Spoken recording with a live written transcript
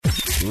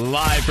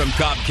Live from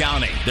Cobb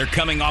County, they're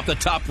coming off the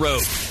top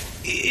rope.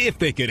 If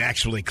they could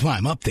actually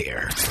climb up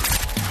there.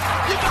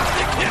 You got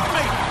to kiss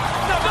me!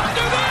 No, don't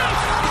do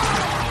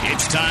this!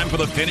 It's time for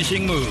the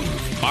finishing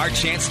move. Our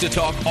chance to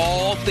talk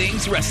all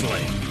things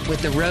wrestling.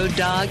 With the road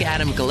dog,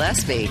 Adam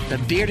Gillespie, the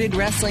bearded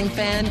wrestling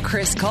fan,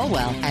 Chris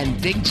Culwell,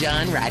 and Big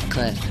John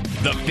Radcliffe.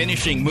 The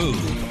finishing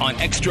move on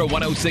Extra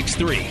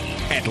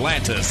 106.3,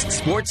 Atlanta's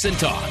Sports and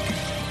Talk.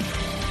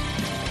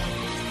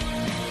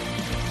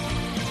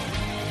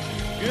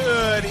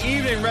 Good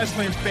evening,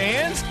 wrestling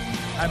fans.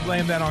 I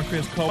blame that on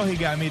Chris Cole. He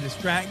got me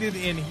distracted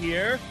in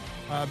here.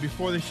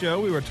 Before the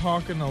show, we were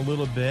talking a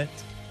little bit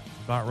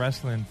about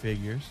wrestling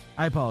figures.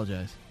 I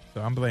apologize. So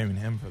I'm blaming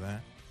him for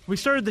that. We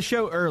started the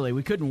show early.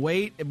 We couldn't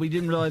wait. We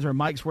didn't realize our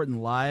mics weren't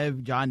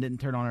live. John didn't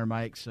turn on our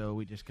mics, so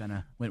we just kind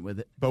of went with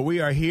it. But we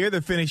are here.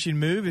 The finishing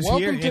move is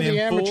Welcome here. Welcome to the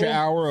amateur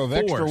hour of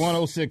force. Extra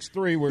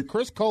 106.3 with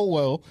Chris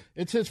Culwell.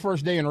 It's his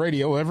first day in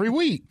radio every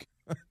week.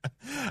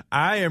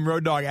 I am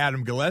Road Dog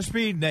Adam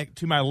Gillespie.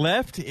 To my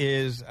left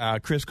is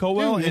Chris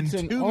Colwell, Dude,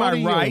 and to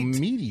my right,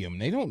 medium.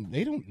 They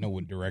don't know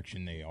what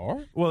direction they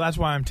are. Well, that's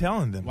why I'm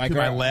telling them. Like to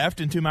my left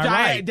and to my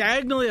right,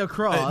 diagonally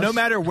across. No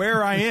matter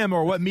where I am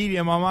or what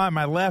medium I'm on,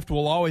 my left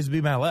will always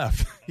be my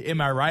left, and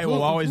my right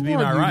will always be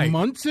my right.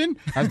 Munson,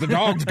 as the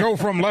dogs go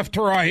from left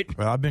to right.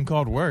 Well, I've been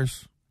called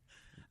worse.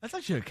 That's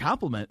actually a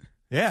compliment.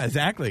 Yeah,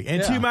 exactly.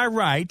 And to my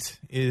right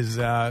is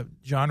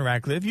John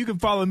Radcliffe. You can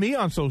follow me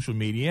on social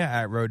media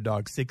at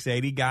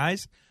RoadDog680.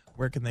 Guys,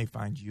 where can they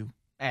find you?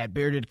 At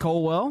Bearded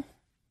Colwell.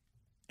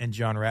 And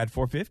John Rad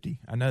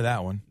 450. I know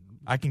that one.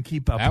 I can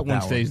keep up that with that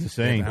one. Stays the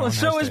same. Well,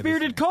 so is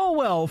Bearded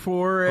Colwell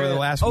for the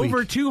last over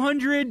week.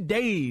 200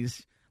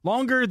 days.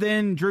 Longer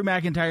than Drew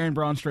McIntyre and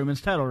Braun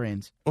Strowman's title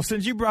reigns. Well,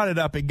 since you brought it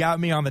up, it got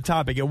me on the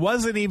topic. It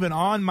wasn't even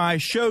on my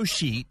show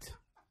sheet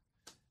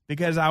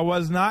because I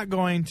was not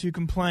going to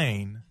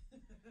complain.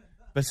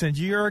 But since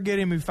you're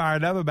getting me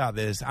fired up about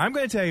this, I'm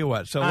going to tell you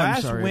what. So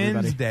last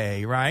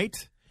Wednesday, right,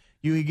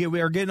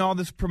 we are getting all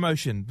this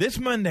promotion. This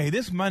Monday,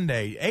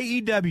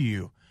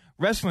 AEW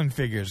wrestling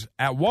figures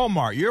at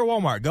Walmart. You're at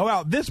Walmart. Go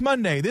out this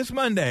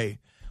Monday.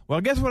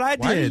 Well, guess what I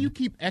did? Why do you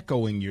keep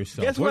echoing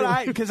yourself? Guess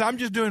what because I'm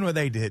just doing what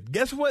they did.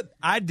 Guess what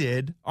I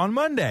did on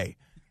Monday?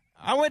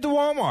 I went to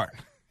Walmart.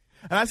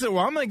 And I said,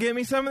 well, I'm going to get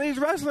me some of these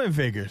wrestling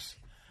figures.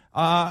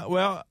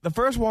 Well, the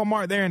first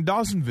Walmart there in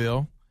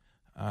Dawsonville,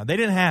 they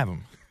didn't have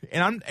them.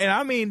 And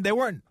I mean, they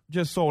weren't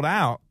just sold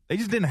out. They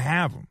just didn't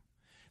have them.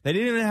 They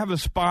didn't even have a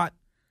spot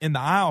in the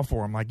aisle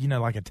for them,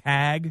 like a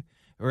tag,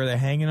 or they're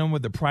hanging them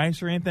with the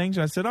price or anything.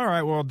 So I said, all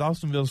right, well,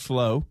 Dawsonville's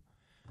slow.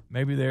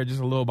 Maybe they're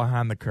just a little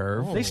behind the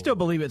curve. They still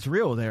believe it's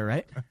real there,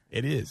 right?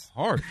 It is.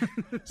 Hard.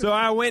 So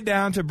I went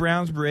down to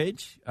Browns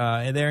Bridge,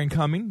 and they're in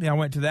Cumming. I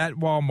went to that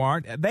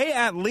Walmart. They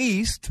at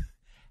least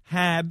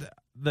had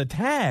the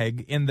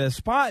tag in the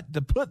spot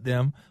to put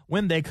them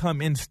when they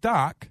come in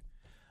stock.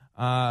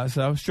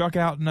 So struck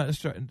out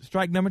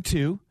strike number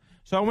 2.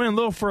 So I went a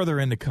little further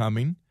into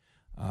Cumming.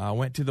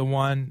 Went to the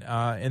one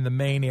in the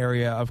main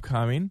area of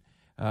Cumming.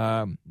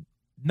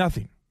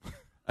 Nothing.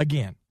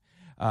 Again.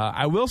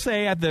 I will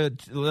say at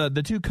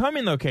the two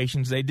Cumming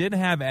locations, they did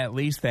have at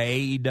least the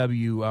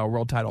AEW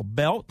World Title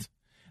belt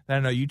that I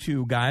know you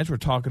two guys were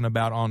talking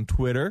about on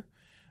Twitter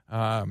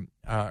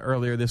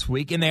earlier this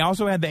week. And they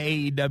also had the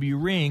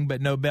AEW ring, but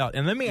no belt.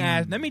 And let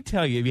me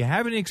tell you, if you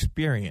haven't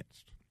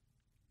experienced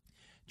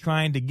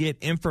trying to get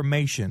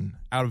information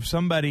out of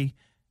somebody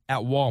at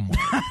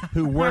Walmart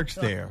who works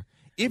there,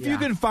 if you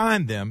can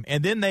find them,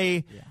 and then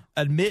they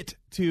admit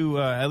to,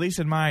 at least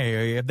in my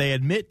area, if they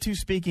admit to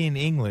speaking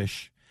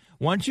English,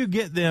 once you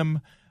give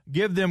them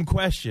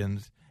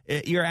questions,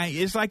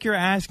 it's like you're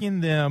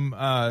asking them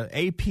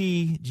AP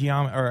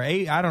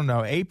geometry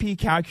or AP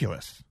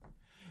calculus.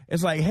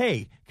 It's like,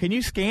 hey, can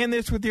you scan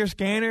this with your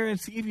scanner and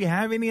see if you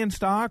have any in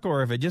stock,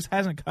 or if it just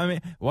hasn't come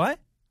in? What?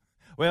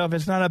 Well, if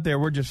it's not up there,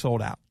 we're just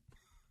sold out.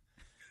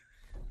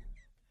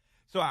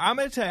 So I'm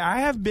going to tell you, I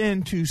have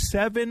been to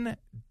 7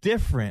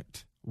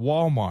 different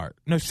Walmart.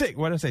 No, 6.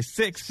 What did I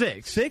say?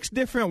 6. 6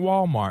 different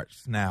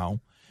Walmarts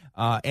now,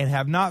 and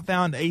have not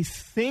found a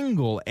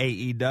single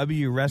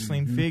AEW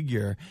wrestling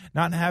figure.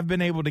 Not have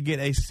been able to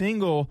get a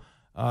single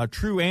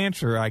true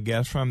answer, I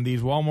guess, from these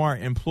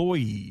Walmart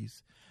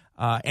employees.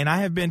 And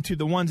I have been to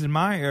the ones in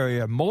my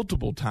area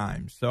multiple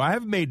times. So I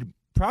have made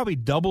probably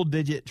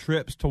double-digit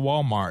trips to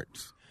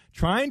Walmarts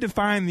trying to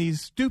find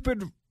these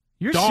stupid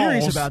You're dolls.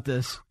 Serious about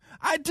this.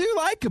 I do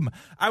like them.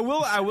 I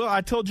will.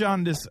 I told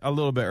John this a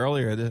little bit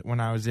earlier when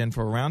I was in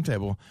for a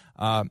roundtable.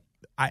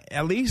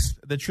 At least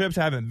the trips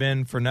haven't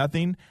been for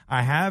nothing.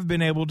 I have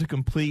been able to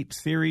complete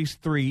Series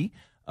 3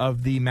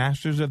 of the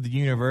Masters of the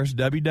Universe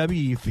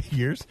WWE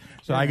figures.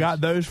 So I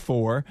got those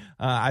 4.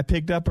 I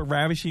picked up a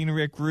Ravishing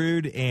Rick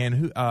Rude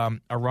and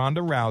a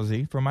Ronda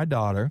Rousey for my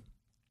daughter.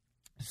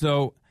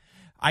 So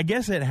I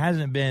guess it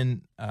hasn't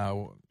been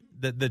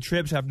the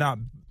trips have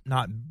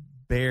not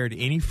bared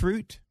any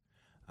fruit.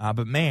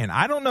 But man,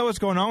 I don't know what's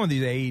going on with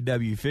these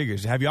AEW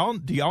figures.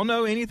 Do y'all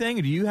know anything?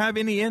 Do you have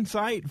any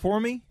insight for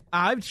me?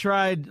 I've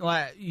tried,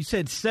 like you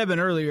said 7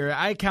 earlier.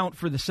 I account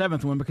for the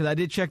 7th one because I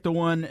did check the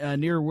one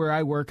near where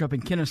I work up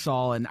in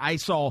Kennesaw, and I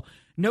saw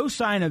no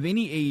sign of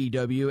any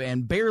AEW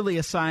and barely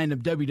a sign of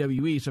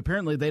WWE. So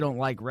apparently they don't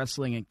like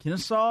wrestling in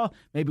Kennesaw.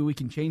 Maybe we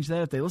can change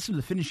that. If they listen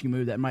to the finishing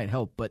move, that might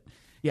help. But,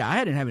 yeah, I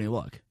didn't have any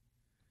luck.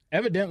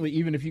 Evidently,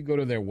 even if you go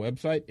to their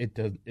website,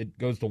 it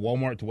goes to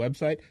Walmart's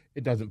website,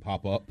 it doesn't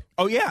pop up.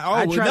 Oh, yeah. Oh,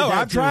 I've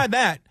tried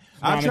that too.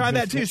 I've tried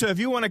that too. So if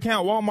you want to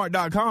count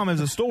Walmart.com as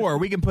a store,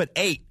 we can put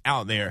 8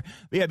 out there.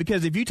 Yeah,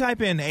 because if you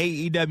type in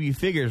AEW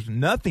figures,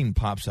 nothing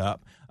pops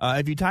up.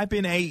 If you type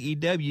in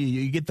AEW,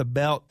 you get the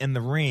belt and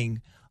the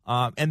ring.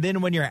 And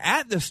then when you're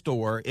at the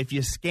store, if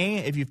you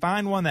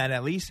find one that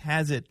at least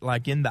has it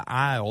like in the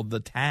aisle, the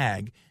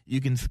tag,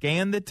 you can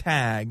scan the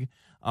tag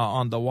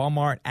on the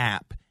Walmart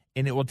app,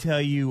 and it will tell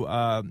you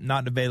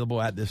not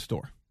available at this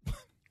store.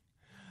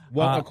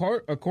 Well,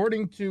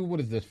 according to,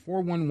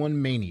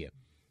 411 Mania,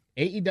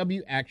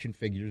 AEW action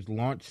figures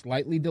launch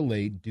slightly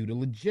delayed due to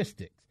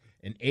logistics,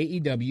 and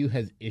AEW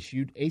has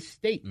issued a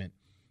statement.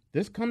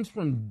 This comes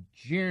from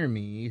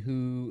Jeremy,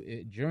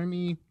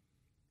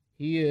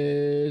 he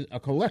is a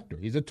collector.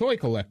 He's a toy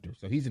collector,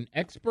 so he's an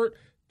expert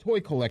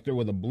toy collector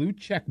with a blue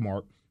check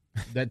mark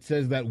that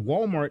says that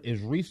Walmart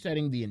is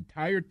resetting the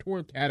entire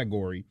toy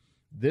category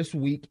this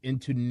week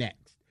into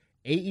next.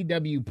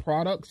 AEW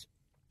products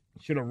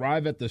should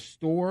arrive at the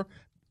store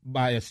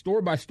by a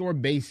store-by-store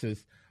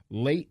basis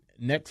late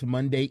next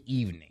Monday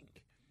evening.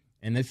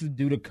 And this is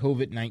due to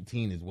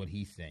COVID-19 is what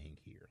he's saying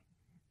here.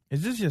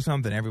 Is this just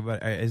something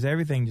is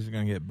everything just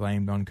going to get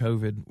blamed on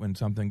COVID when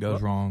something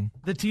goes wrong?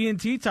 The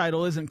TNT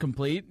title isn't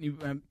complete.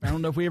 I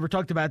don't know if we ever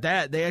talked about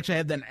that. They actually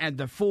have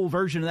the full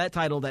version of that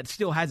title that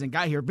still hasn't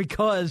got here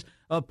because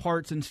of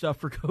parts and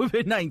stuff for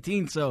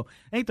COVID-19. So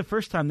I think the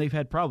first time they've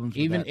had problems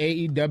with Even that.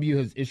 AEW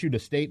has issued a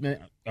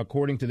statement,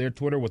 according to their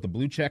Twitter, with a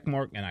blue check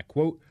mark, and I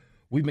quote,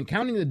 "We've been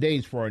counting the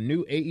days for our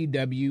new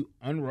AEW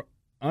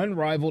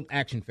unrivaled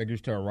action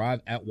figures to arrive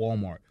at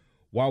Walmart.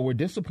 While we're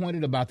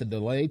disappointed about the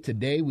delay,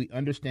 today we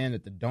understand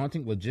that the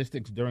daunting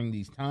logistics during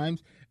these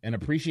times and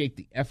appreciate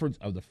the efforts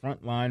of the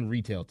frontline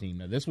retail team."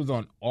 Now, this was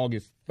on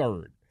August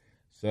 3rd.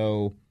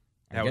 So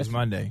That was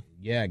Monday.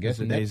 Yeah, I guess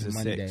today's next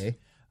the Monday.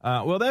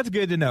 6th. Well, that's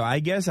good to know. I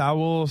guess I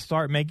will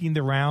start making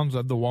the rounds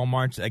of the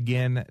Walmarts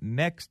again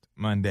next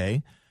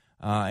Monday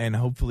and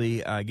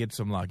hopefully get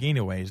some luck.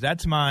 Anyways,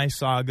 that's my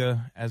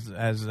saga as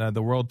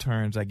the world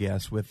turns, I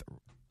guess, with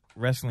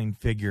wrestling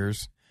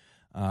figures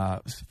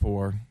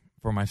for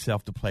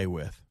myself to play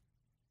with.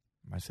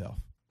 Myself.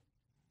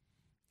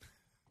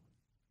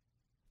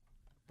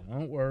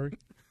 Don't worry.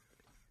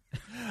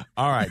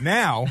 All right,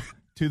 now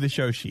to the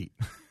show sheet.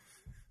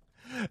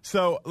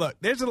 So, look,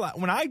 there's a lot.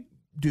 When I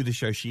do the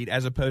show sheet,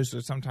 as opposed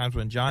to sometimes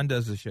when John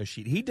does the show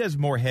sheet, he does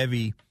more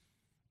heavy,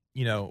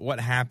 what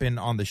happened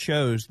on the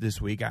shows this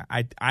week.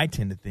 I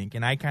tend to think,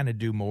 and I kind of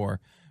do more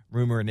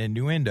rumor and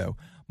innuendo.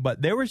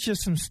 But there was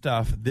just some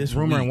stuff this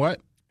week. Rumor and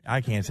what?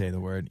 I can't say the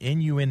word.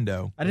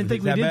 Innuendo. I didn't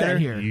think we did that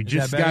here. You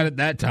just got it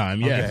that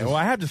time, yes. Okay, well,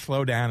 I have to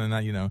slow down and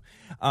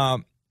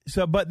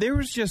but there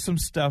was just some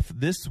stuff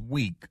this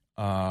week,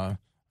 or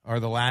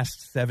the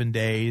last 7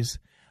 days,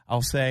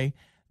 I'll say,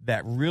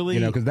 that really...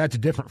 because that's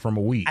different from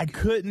a week. I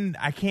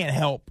can't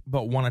help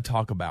but want to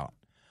talk about.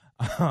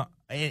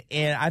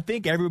 And I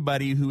think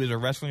everybody who is a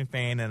wrestling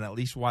fan and at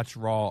least watched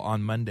Raw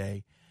on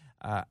Monday,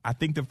 I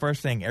think the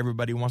first thing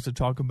everybody wants to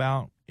talk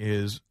about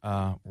is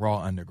Raw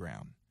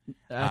Underground.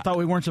 I thought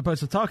we weren't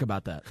supposed to talk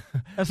about that.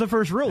 That's the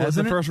first rule, isn't it?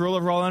 That's the first rule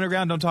of Raw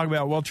Underground. Don't talk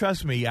about it. Well,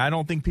 trust me, I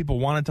don't think people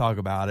want to talk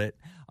about it.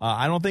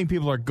 I don't think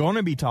people are going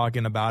to be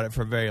talking about it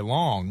for very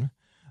long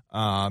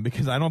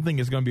because I don't think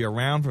it's going to be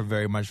around for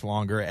very much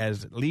longer,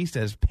 at least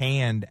as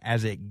panned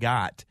as it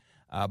got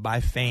by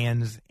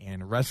fans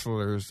and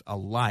wrestlers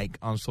alike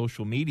on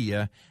social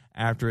media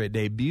after it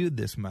debuted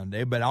this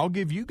Monday. But I'll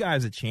give you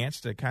guys a chance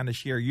to kind of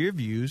share your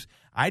views.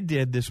 I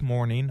did this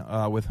morning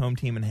with Home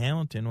Team in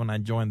Hamilton when I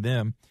joined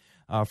them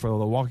for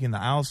the Walking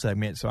the Aisle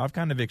segment. So I've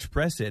kind of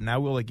expressed it, and I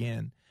will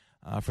again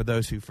for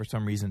those who for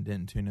some reason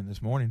didn't tune in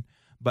this morning.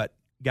 But,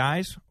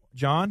 guys,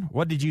 John,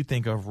 what did you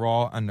think of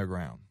Raw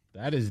Underground?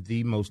 That is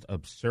the most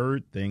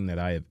absurd thing that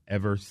I have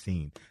ever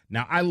seen.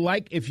 Now, I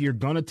like if you're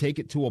going to take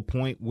it to a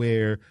point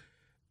where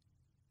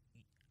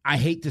I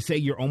hate to say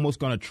you're almost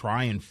going to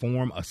try and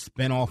form a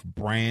spinoff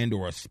brand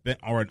or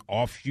an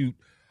offshoot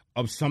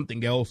of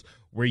something else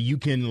where you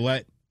can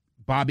let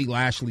Bobby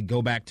Lashley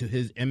go back to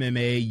his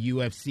MMA,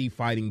 UFC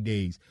fighting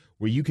days,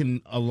 where you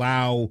can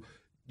allow,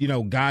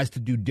 guys to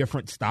do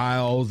different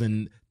styles,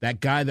 and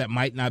that guy that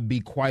might not be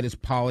quite as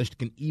polished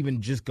can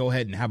even just go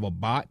ahead and have a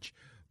botch.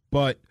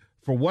 But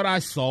for what I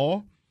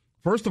saw,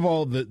 first of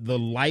all, the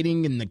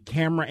lighting and the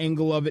camera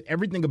angle of it,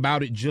 everything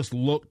about it just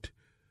looked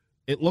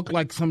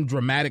like some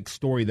dramatic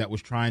story that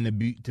was trying to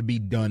be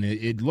done.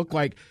 It looked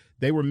like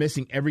they were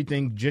missing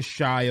everything just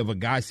shy of a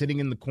guy sitting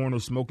in the corner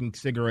smoking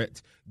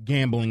cigarettes,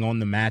 gambling on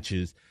the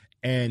matches.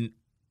 And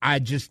I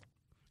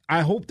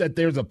hope that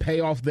there's a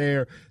payoff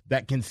there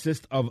that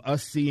consists of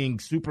us seeing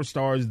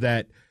superstars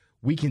that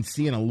we can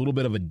see in a little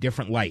bit of a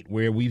different light,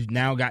 where we've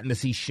now gotten to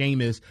see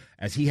Sheamus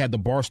as he had the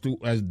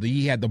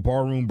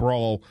barroom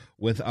brawl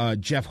with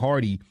Jeff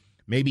Hardy.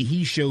 Maybe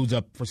he shows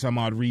up for some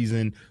odd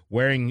reason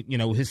wearing,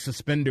 his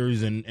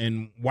suspenders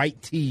and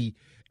white tee,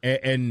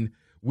 and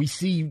we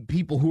see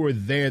people who are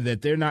there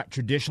that they're not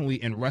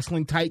traditionally in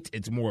wrestling tights.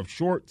 It's more of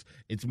shorts.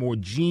 It's more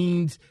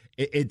jeans.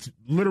 It's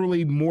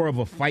literally more of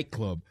a fight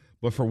club.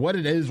 But for what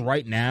it is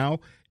right now,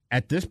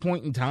 at this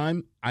point in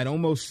time, I'd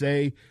almost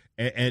say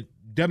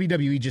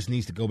WWE just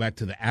needs to go back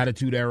to the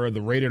Attitude Era,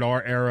 the Rated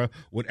R era,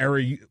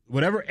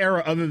 whatever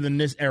era other than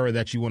this era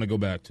that you want to go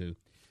back to.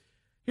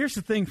 Here's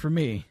the thing for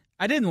me.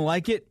 I didn't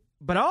like it,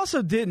 but I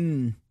also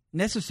didn't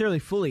necessarily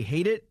fully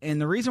hate it.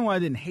 And the reason why I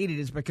didn't hate it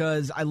is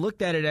because I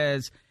looked at it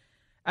as,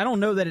 I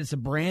don't know that it's a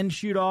brand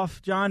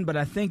shoot-off, John, but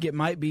I think it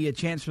might be a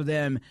chance for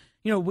them.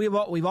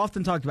 We've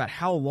often talked about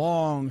how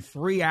long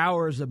 3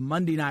 hours of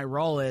Monday Night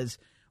Raw is.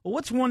 Well,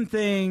 what's one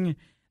thing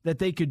that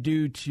they could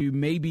do to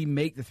maybe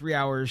make the 3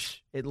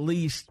 hours at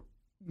least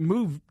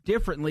move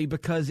differently,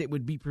 because it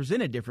would be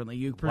presented differently?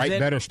 You present write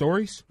better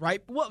stories?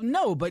 Right. Well,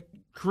 no, but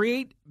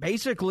create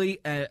basically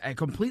a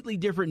completely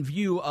different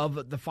view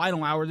of the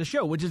final hour of the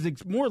show, which is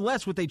more or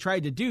less what they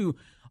tried to do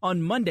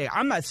on Monday.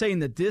 I'm not saying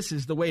that this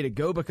is the way to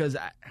go, because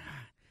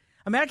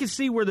I can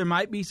see where there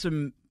might be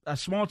a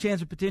small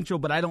chance of potential,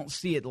 but I don't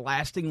see it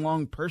lasting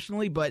long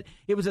personally. But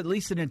it was at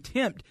least an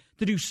attempt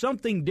to do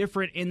something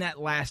different in that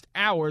last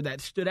hour that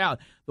stood out.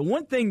 The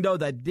one thing, though,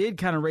 that did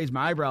kind of raise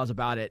my eyebrows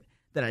about it,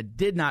 that I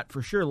did not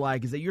for sure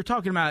like, is that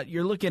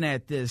you're looking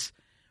at this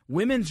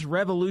women's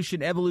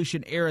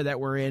evolution era that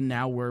we're in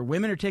now, where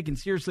women are taken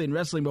seriously in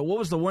wrestling. But what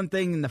was the one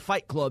thing in the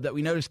Fight Club that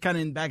we noticed kind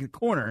of in the back of the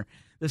corner?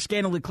 The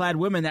scantily clad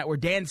women that were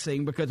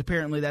dancing, because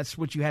apparently that's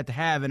what you had to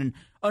have in an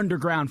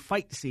underground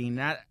fight scene.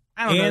 I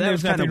don't know. And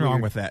there's nothing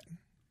wrong with that.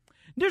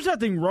 There's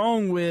nothing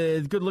wrong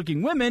with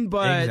good-looking women,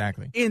 but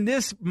exactly. in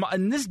this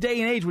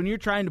day and age, when you're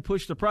trying to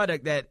push the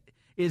product that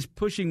is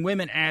pushing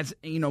women as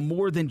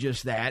more than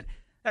just that,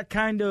 that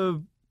kind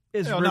of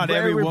is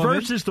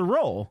reverses the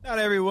role. Not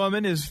every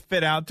woman is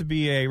fit out to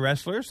be a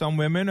wrestler. Some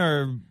women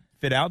are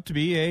fit out to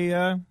be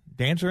a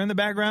dancer in the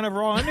background of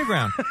Raw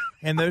Underground,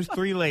 and those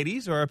three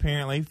ladies are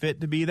apparently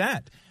fit to be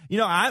that.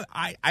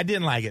 I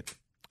didn't like it.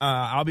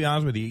 I'll be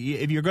honest with you.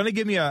 If you're going to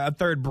give me a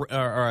third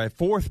or a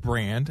fourth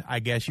brand, I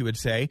guess you would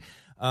say,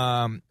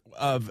 of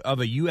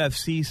a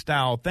UFC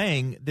style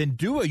thing, then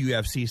do a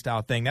UFC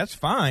style thing. That's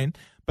fine,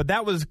 but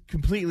that was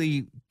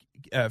completely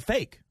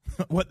fake.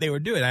 What they were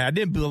doing, I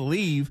didn't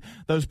believe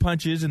those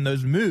punches and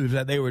those moves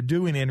that they were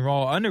doing in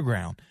Raw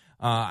Underground.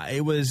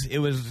 It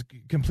was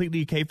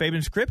completely kayfabe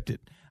and scripted.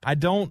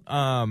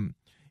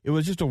 It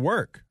was just a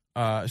work.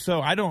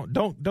 So I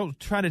don't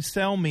try to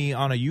sell me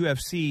on a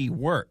UFC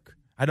work.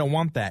 I don't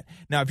want that.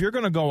 Now, if you're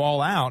going to go all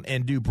out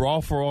and do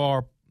Brawl for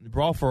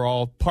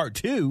All Part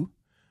 2,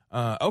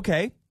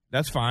 okay,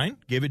 that's fine.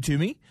 Give it to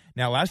me.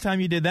 Now, last time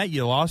you did that,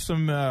 you lost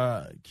some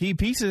key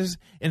pieces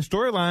in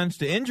storylines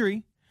to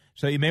injury,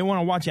 so you may want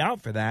to watch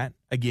out for that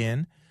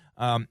again.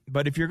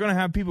 But if you're going to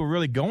have people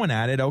really going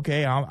at it,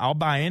 okay, I'll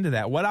buy into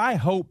that. What I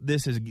hope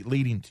this is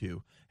leading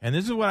to, and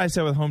this is what I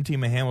said with Home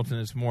Team of Hamilton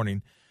this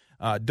morning,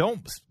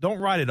 don't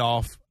write it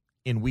off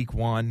in week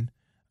one.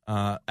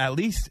 At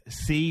least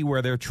see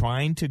where they're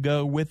trying to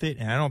go with it,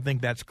 and I don't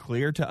think that's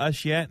clear to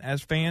us yet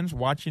as fans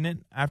watching it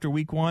after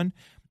week one.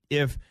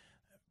 If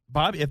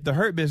the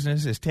Hurt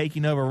Business is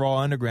taking over Raw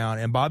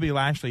Underground and Bobby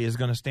Lashley is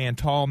going to stand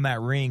tall in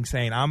that ring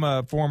saying, I'm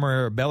a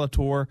former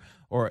Bellator,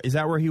 or is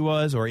that where he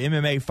was, or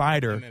MMA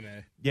fighter?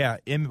 MMA. Yeah,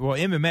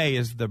 MMA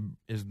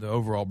is the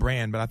overall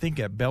brand, but I think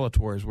at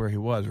Bellator is where he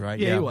was, right?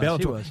 Yeah, he was. Bellator.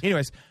 He was.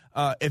 Anyways,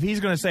 if he's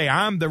going to say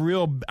I'm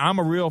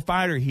a real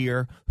fighter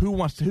here,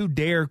 who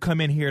dare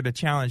come in here to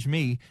challenge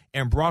me?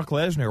 And Brock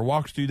Lesnar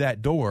walks through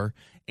that door,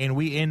 and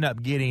we end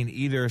up getting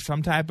either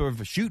some type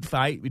of shoot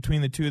fight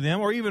between the two of them,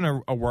 or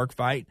even a work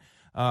fight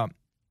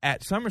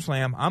at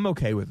SummerSlam. I'm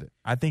okay with it.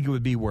 I think it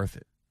would be worth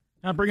it.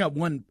 I'll bring up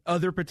one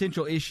other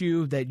potential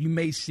issue that you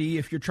may see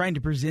if you're trying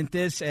to present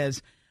this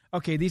as,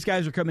 okay, these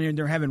guys are coming in,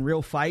 they're having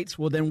real fights.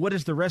 Well, then what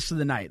is the rest of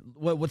the night?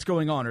 What's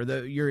going on?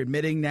 You're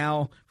admitting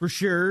now for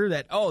sure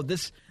that,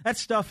 that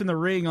stuff in the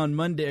ring on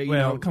Monday.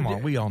 Come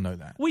on, we all know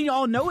that. We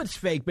all know it's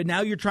fake, but now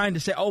you're trying to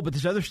say, but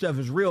this other stuff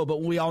is real,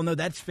 but we all know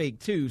that's fake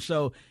too.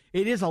 So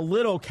it is a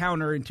little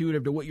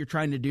counterintuitive to what you're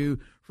trying to do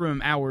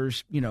from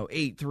hours,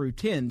 8 through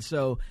 10.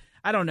 So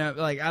I don't know.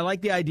 I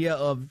like the idea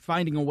of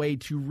finding a way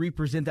to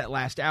represent that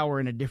last hour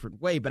in a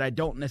different way, but I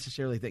don't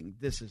necessarily think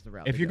this is the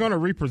route. If you're going to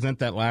represent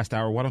that last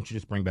hour, why don't you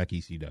just bring back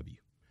ECW?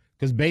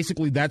 Because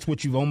basically that's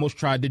what you've almost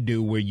tried to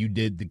do, where you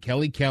did the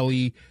Kelly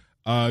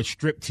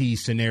striptease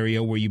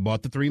scenario where you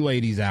bought the three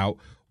ladies out.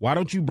 Why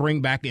don't you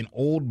bring back an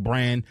old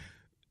brand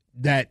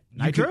that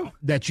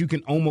you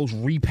can almost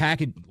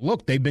repackage?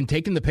 Look, they've been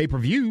taking the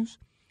pay-per-views.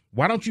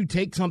 Why don't you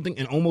take something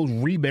and almost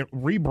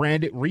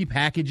rebrand it,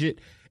 repackage it,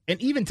 and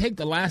even take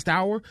the last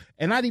hour,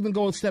 and not even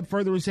go a step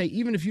further and say,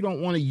 even if you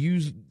don't want to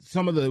use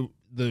some of the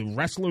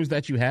wrestlers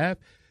that you have,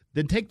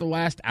 then take the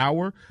last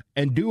hour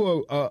and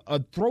do a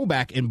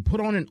throwback and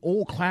put on an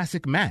old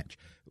classic match.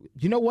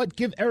 You know what?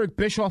 Give Eric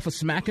Bischoff a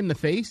smack in the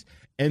face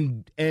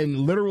and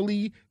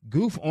literally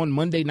goof on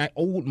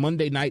old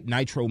Monday Night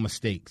Nitro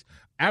mistakes.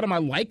 Adam, I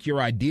like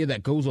your idea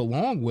that goes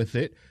along with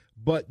it,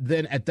 but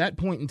then at that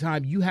point in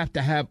time, you have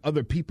to have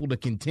other people to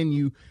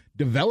continue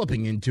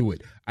developing into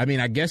it. I mean,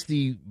 I guess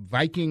the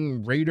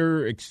Viking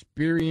Raider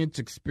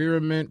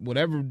experiment,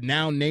 whatever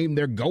now name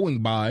they're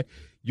going by,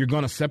 you're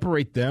going to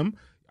separate them.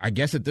 I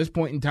guess at this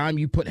point in time,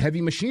 you put Heavy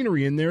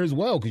Machinery in there as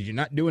well because you're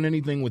not doing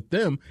anything with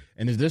them.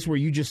 And is this where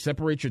you just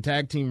separate your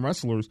tag team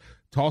wrestlers,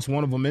 toss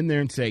one of them in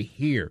there and say,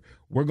 here,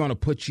 we're going to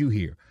put you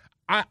here?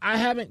 I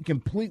haven't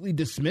completely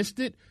dismissed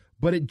it,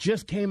 but it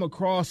just came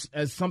across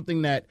as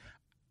something that,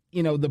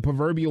 the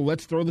proverbial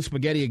let's throw the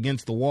spaghetti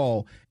against the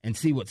wall and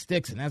see what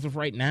sticks. And as of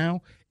right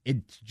now,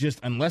 it's just,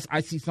 unless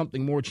I see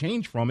something more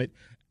change from it,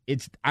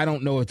 I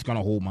don't know if it's going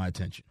to hold my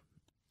attention.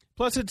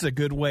 Plus, it's a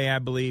good way, I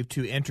believe,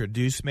 to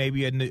introduce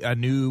maybe a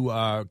new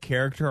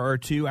character or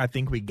two. I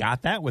think we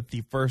got that with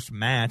the first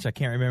match. I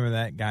can't remember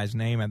that guy's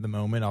name at the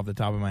moment off the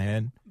top of my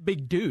head.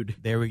 Big dude.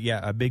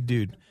 A big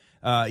dude.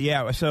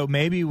 So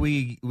maybe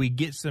we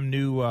get some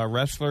new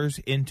wrestlers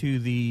into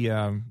the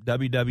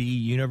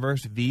WWE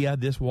universe via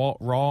this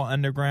Raw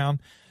Underground.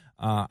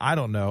 I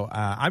don't know.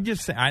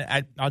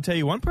 I'll tell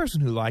you one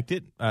person who liked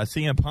it,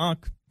 CM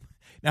Punk.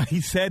 Now,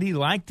 he said he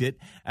liked it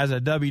as a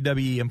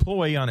WWE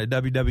employee on a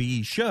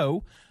WWE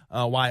show,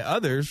 while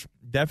others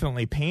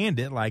definitely panned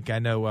it. Like I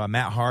know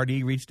Matt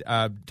Hardy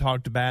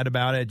talked bad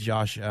about it.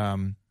 Josh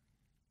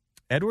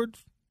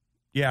Edwards?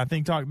 Yeah, I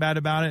think talked bad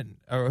about it.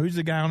 Or who's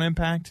the guy on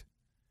Impact?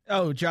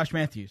 Oh, Josh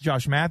Matthews.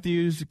 Josh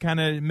Matthews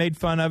kind of made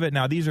fun of it.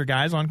 Now, these are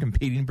guys on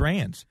competing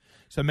brands.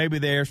 So maybe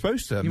they're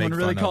supposed to make fun of it. You want to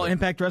really call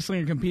Impact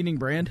Wrestling a competing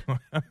brand?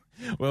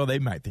 Well, they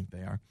might think they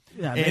are.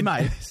 Yeah, they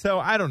might. So,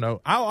 I don't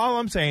know. All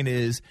I'm saying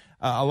is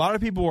a lot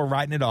of people were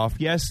writing it off.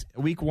 Yes,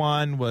 week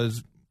one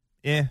was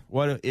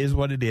what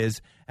it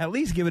is. At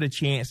least give it a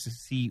chance to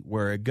see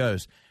where it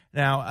goes.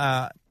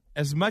 Now,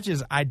 as much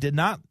as I did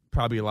not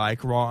probably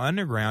like Raw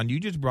Underground, you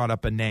just brought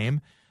up a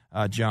name,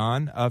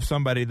 John, of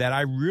somebody that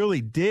I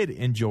really did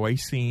enjoy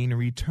seeing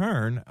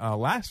return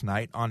last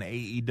night on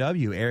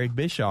AEW, Eric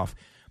Bischoff.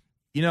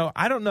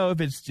 I don't know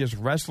if it's just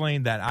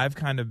wrestling that I've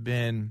kind of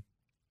been,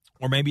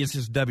 or maybe it's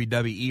just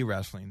WWE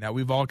wrestling that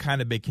we've all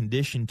kind of been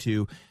conditioned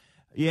to.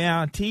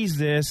 Yeah, tease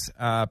this,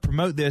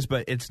 promote this,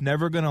 but it's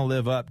never going to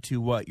live up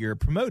to what you're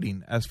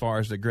promoting as far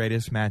as the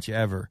greatest match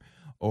ever,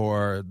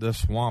 or the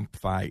swamp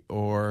fight,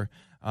 or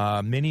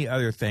many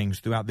other things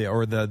throughout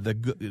or the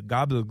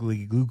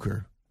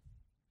gobbledygooker.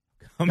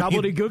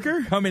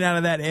 Gobbledygooker? Coming out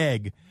of that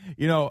egg.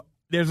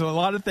 There's a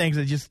lot of things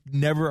that just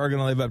never are going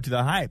to live up to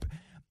the hype.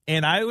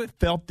 And I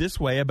felt this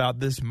way about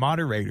this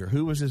moderator.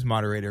 Who was this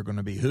moderator going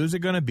to be? Who's it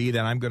going to be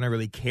that I'm going to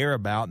really care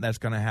about that's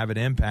going to have an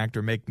impact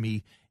or make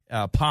me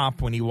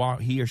pop when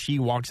he or she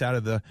walks out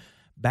of the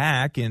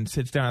back and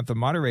sits down at the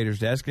moderator's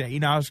desk?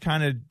 I was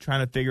kind of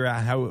trying to figure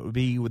out how it would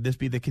be. Would this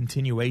be the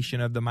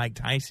continuation of the Mike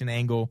Tyson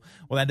angle?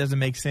 Well, that doesn't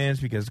make sense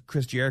because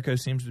Chris Jericho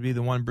seems to be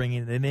the one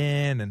bringing it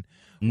in, and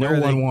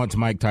no one wants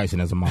Mike Tyson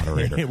as a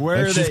moderator.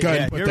 Let's just go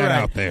ahead and put that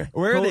out there.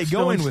 Where are they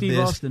going with Steve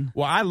this? Austin.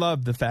 Well, I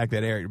love the fact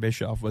that Eric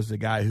Bischoff was the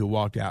guy who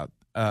walked out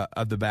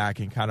of the back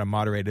and kind of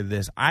moderated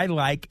this. I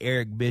like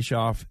Eric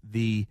Bischoff,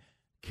 the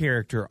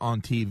character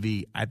on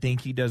TV. I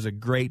think he does a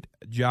great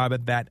job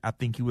at that. I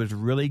think he was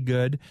really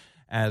good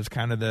as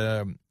kind of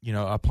the,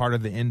 a part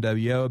of the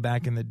NWO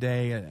back in the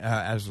day,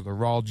 as the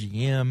Raw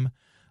GM.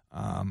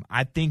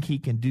 I think he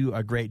can do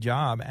a great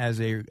job as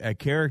a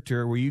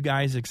character. Were you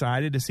guys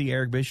excited to see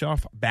Eric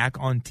Bischoff back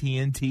on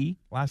TNT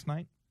last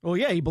night? Well,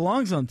 yeah, he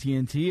belongs on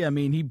TNT. I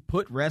mean, he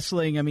put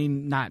wrestling,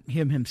 not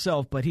him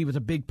himself, but he was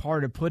a big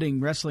part of putting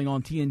wrestling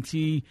on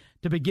TNT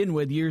to begin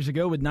with years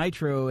ago with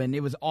Nitro, and it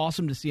was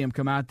awesome to see him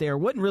come out there. It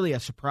wasn't really a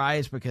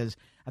surprise because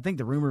I think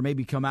the rumor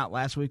maybe come out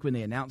last week when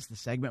they announced the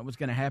segment was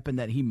going to happen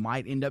that he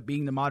might end up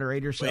being the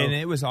moderator. So, and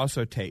it was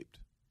also taped.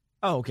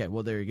 Oh, okay.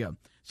 Well, there you go.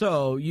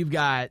 So you've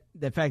got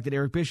the fact that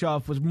Eric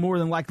Bischoff was more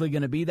than likely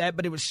going to be that,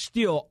 but it was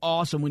still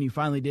awesome when you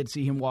finally did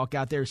see him walk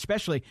out there,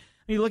 especially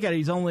when you look at it,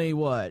 he's only,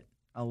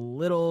 a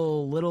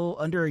little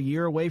under a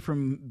year away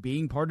from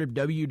being part of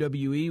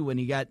WWE when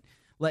he got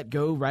let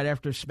go right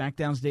after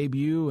SmackDown's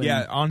debut.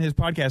 And on his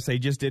podcast, they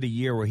just did a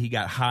year where he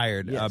got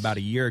hired about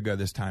a year ago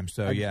this time.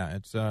 So,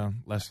 it's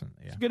less than,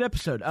 It's a good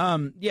episode.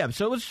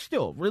 So it was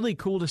still really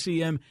cool to see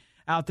him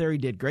out there. He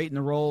did great in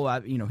the role.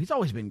 He's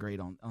always been great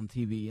on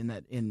TV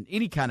in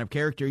any kind of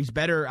character. He's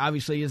better,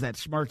 obviously, as that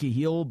smarky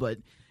heel, but,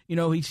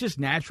 he's just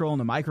natural on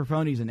the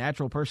microphone. He's a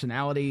natural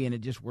personality, and it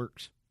just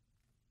works.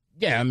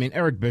 Yeah,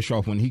 Eric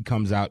Bischoff, when he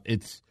comes out,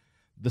 it's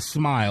the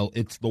smile,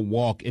 it's the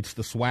walk, it's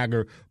the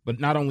swagger. But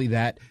not only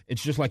that,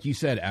 it's just like you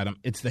said, Adam,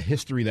 it's the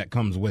history that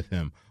comes with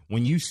him.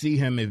 When you see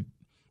him,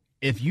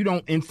 if you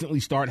don't instantly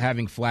start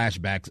having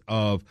flashbacks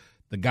of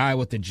the guy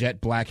with the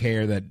jet black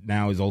hair that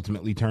now is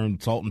ultimately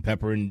turned salt and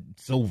pepper and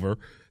silver,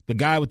 the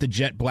guy with the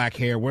jet black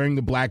hair wearing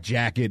the black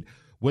jacket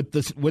with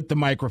the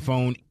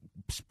microphone,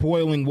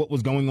 spoiling what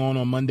was going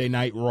on Monday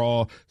Night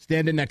Raw,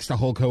 standing next to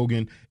Hulk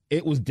Hogan,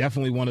 it was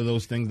definitely one of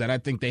those things that I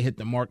think they hit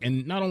the mark.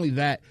 And not only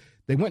that,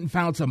 They went and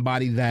found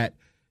somebody that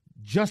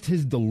just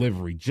his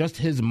delivery, just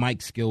his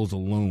mic skills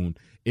alone,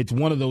 it's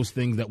one of those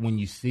things that when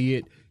you see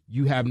it,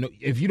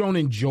 if you don't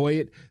enjoy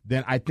it,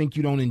 then I think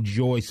you don't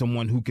enjoy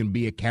someone who can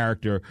be a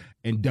character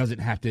and doesn't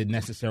have to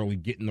necessarily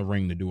get in the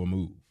ring to do a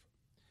move.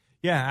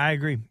 Yeah, I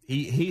agree.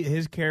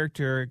 His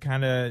character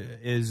kind of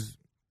is,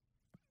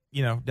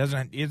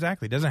 doesn't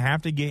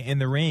have to get in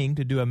the ring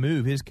to do a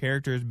move. His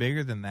character is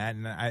bigger than that,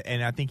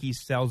 and I think he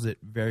sells it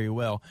very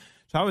well.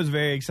 So I was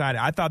very excited.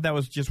 I thought that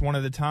was just one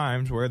of the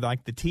times where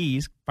like the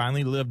tease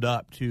finally lived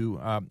up to,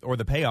 or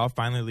the payoff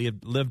finally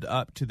lived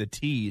up to the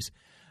tease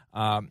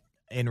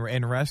in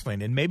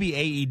wrestling. And maybe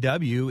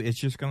AEW is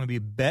just going to be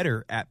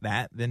better at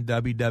that than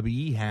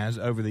WWE has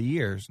over the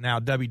years. Now,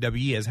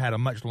 WWE has had a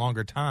much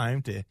longer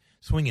time to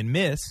swing and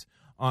miss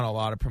on a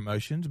lot of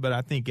promotions, but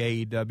I think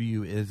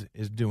AEW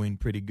is doing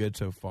pretty good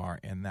so far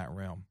in that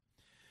realm.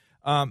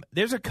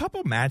 There's a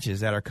couple matches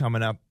that are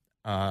coming up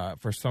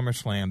for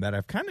SummerSlam that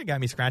have kind of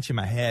got me scratching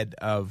my head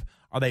of,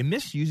 are they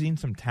misusing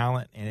some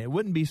talent? And it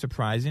wouldn't be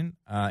surprising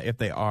if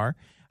they are.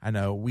 I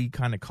know we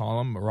kind of call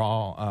them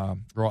raw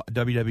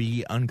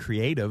WWE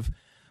uncreative,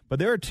 but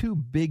there are two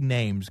big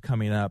names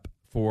coming up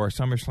for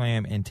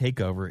SummerSlam and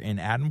TakeOver in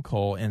Adam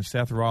Cole and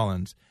Seth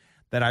Rollins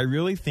that I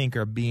really think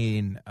are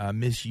being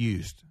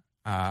misused.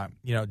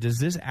 Does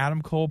this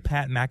Adam Cole,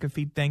 Pat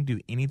McAfee thing do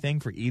anything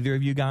for either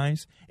of you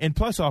guys? And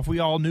plus off, we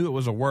all knew it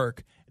was a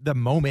work the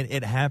moment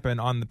it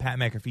happened on the Pat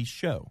McAfee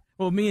show.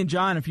 Well, me and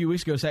John a few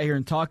weeks ago sat here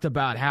and talked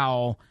about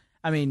how,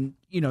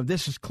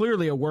 this is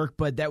clearly a work,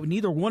 but that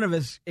neither one of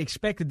us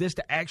expected this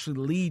to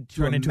actually lead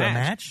to Turn a into match. a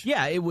match?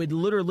 Yeah, it would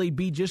literally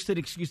be just an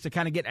excuse to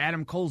kind of get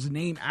Adam Cole's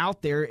name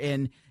out there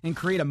and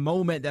create a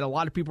moment that a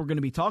lot of people are going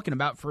to be talking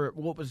about for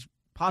what was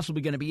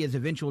possibly going to be his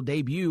eventual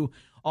debut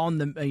on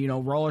the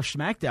Raw or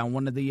SmackDown,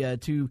 one of the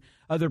two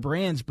other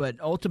brands. But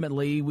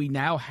ultimately, we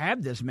now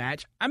have this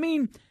match.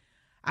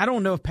 I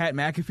don't know if Pat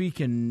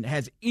McAfee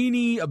has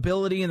any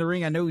ability in the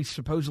ring. I know he's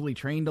supposedly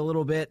trained a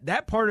little bit.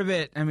 That part of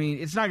it,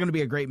 it's not going to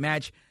be a great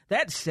match.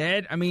 That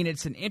said,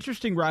 it's an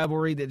interesting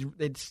rivalry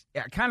that's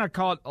kind of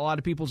caught a lot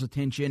of people's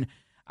attention.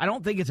 I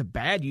don't think it's a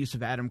bad use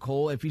of Adam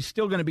Cole. If he's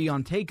still going to be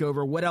on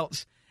TakeOver, what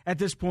else at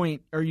this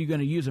point are you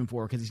going to use him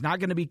for? Because he's not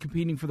going to be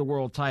competing for the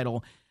world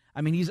title.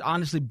 He's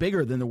honestly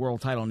bigger than the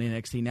world title in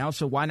NXT now,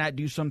 so why not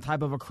do some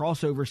type of a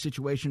crossover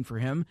situation for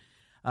him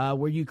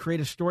where you create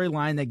a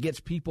storyline that gets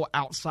people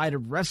outside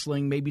of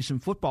wrestling, maybe some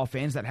football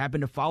fans that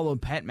happen to follow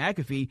Pat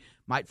McAfee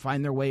might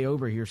find their way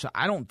over here. So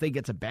I don't think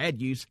it's a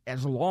bad use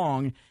as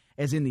long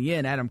as in the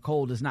end Adam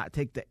Cole does not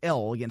take the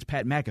L against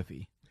Pat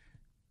McAfee.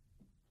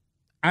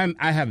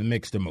 I have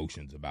mixed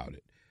emotions about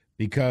it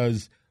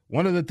because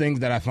one of the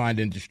things that I find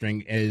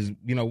interesting is,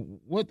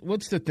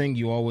 what's the thing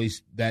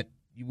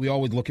we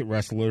always look at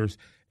wrestlers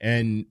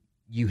and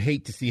you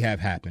hate to see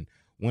have happen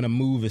when a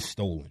move is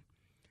stolen.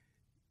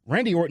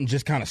 Randy Orton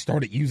just kind of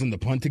started using the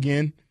punt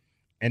again,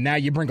 and now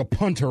you bring a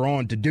punter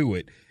on to do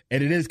it.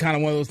 And it is kind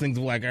of one of those things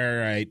of like, all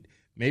right,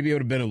 maybe it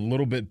would have been a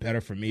little bit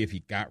better for me if you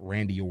got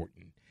Randy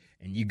Orton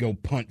and you go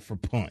punt for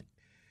punt.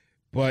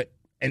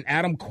 And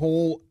Adam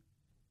Cole,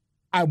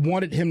 I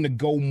wanted him to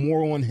go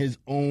more on his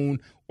own,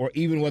 or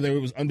even whether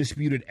it was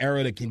Undisputed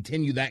Era to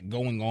continue that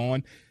going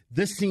on.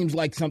 This seems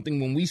like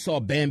something when we saw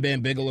Bam Bam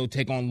Bigelow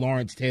take on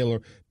Lawrence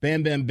Taylor,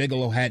 Bam Bam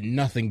Bigelow had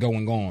nothing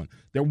going on.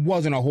 There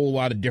wasn't a whole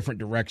lot of different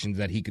directions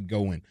that he could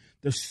go in.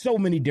 There's so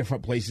many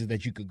different places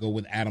that you could go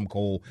with Adam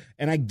Cole,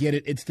 and I get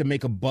it. It's to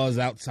make a buzz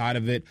outside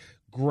of it.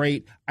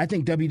 Great. I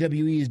think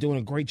WWE is doing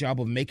a great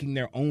job of making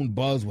their own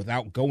buzz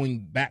without going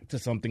back to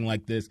something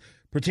like this,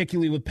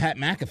 particularly with Pat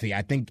McAfee.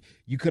 I think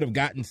you could have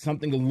gotten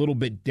something a little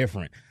bit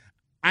different.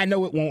 I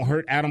know it won't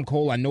hurt Adam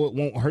Cole. I know it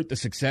won't hurt the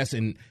success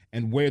and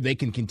where they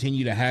can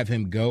continue to have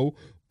him go.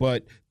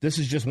 But this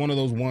is just one of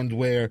those ones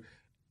where,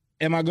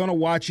 am I going to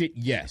watch it?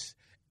 Yes.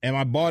 Am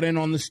I bought in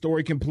on the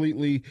story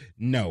completely?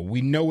 No.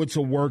 We know it's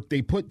a work.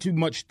 They put too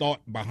much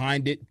thought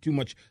behind it, too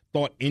much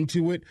thought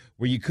into it,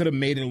 where you could have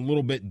made it a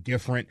little bit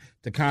different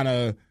to kind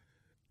of,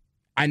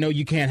 I know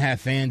you can't have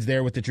fans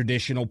there with the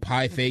traditional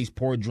pie face,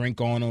 pour a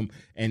drink on them,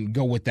 and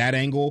go with that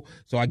angle.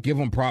 So I give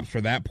them props for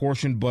that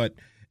portion, but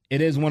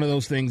it is one of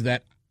those things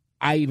that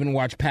I even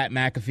watched Pat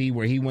McAfee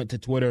where he went to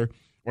Twitter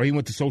or he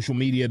went to social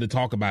media to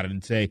talk about it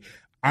and say,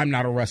 I'm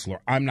not a wrestler.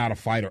 I'm not a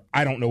fighter.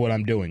 I don't know what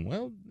I'm doing.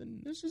 Well,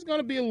 this is going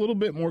to be a little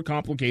bit more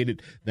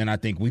complicated than I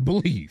think we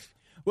believe.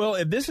 Well,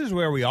 if this is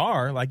where we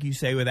are, like you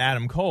say with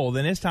Adam Cole,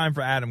 then it's time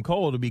for Adam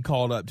Cole to be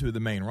called up to the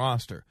main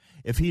roster.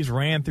 If he's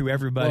ran through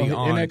everybody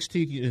on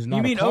NXT is not.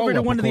 You mean over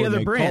to one of the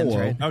other brands,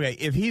 right? Okay,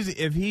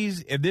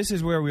 if this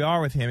is where we are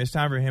with him, it's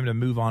time for him to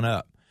move on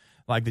up,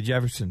 like the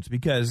Jeffersons,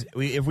 because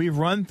if we've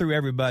run through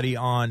everybody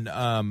on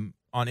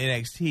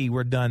NXT,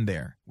 we're done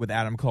there with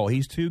Adam Cole.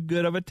 He's too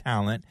good of a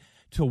talent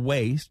to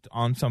waste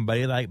on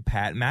somebody like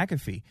Pat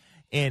McAfee.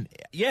 And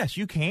yes,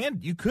 you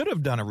could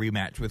have done a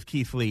rematch with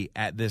Keith Lee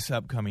at this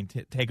upcoming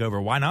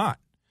takeover. Why not?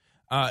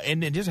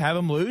 And then just have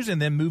him lose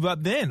and then move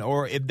up then.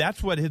 Or if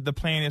that's what the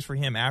plan is for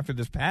him after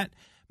this Pat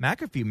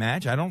McAfee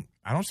match, I don't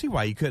see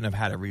why you couldn't have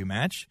had a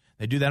rematch.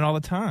 They do that all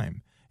the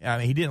time. I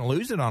mean, he didn't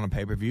lose it on a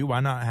pay-per-view. Why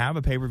not have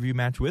a pay-per-view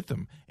match with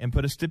him and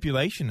put a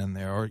stipulation in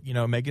there,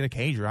 or make it a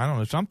cage, or I don't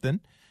know, something.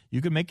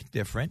 You could make it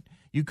different.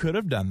 You could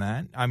have done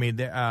that. I mean,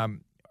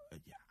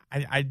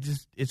 I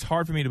just, it's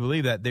hard for me to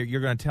believe that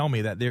you're going to tell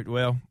me that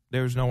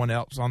there's no one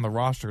else on the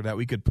roster that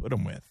we could put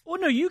him with. Well,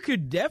 no, you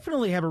could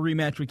definitely have a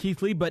rematch with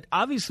Keith Lee, but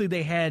obviously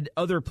they had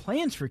other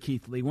plans for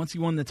Keith Lee. Once he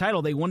won the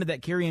title, they wanted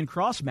that Karrion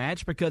Kross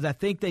match because I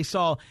think they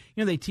saw,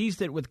 they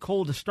teased it with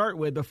Cole to start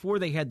with before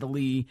they had the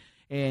Lee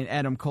and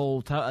Adam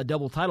Cole a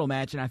double title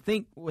match, and I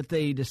think what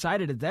they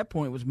decided at that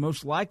point was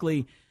most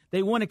likely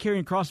they wanted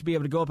Karrion Kross to be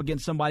able to go up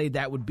against somebody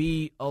that would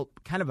be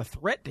kind of a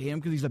threat to him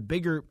because he's a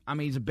bigger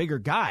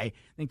guy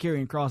than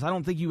Karrion Kross. I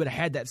don't think you would have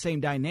had that same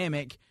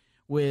dynamic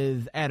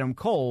with Adam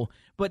Cole.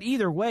 But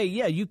either way,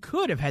 yeah, you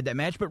could have had that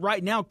match. But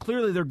right now,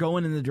 clearly they're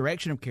going in the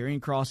direction of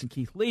Karrion Kross and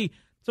Keith Lee.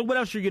 So what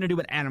else are you going to do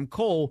with Adam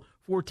Cole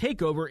for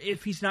TakeOver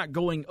if he's not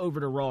going over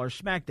to Raw or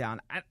SmackDown?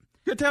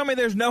 You're telling me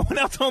there's no one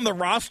else on the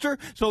roster,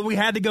 so we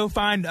had to go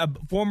find a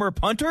former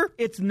punter?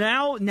 It's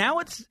now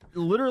it's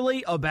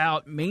literally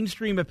about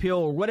mainstream appeal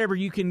or whatever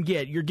you can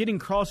get. You're getting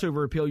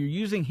crossover appeal. You're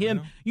using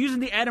him,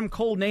 using the Adam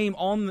Cole name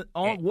on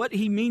what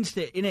he means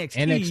to NXT.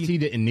 NXT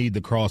didn't need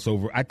the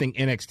crossover. I think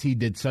NXT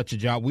did such a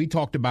job. We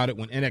talked about it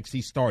when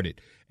NXT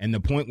started, and the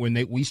point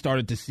when we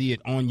started to see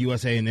it on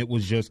USA, and it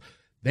was just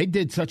they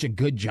did such a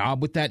good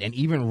job with that. And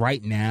even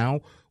right now,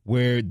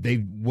 where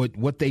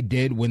what they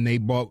did when they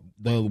brought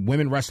the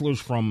women wrestlers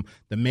from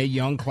the Mae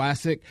Young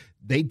Classic,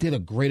 they did a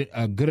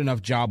good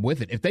enough job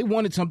with it. If they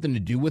wanted something to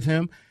do with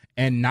him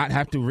and not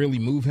have to really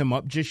move him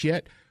up just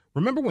yet,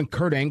 remember when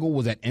Kurt Angle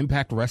was at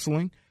Impact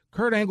Wrestling?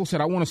 Kurt Angle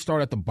said, I want to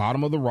start at the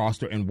bottom of the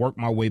roster and work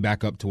my way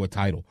back up to a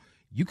title.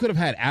 You could have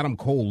had Adam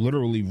Cole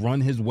literally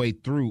run his way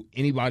through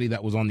anybody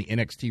that was on the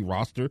NXT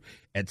roster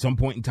at some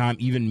point in time,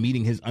 even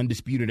meeting his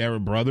Undisputed Era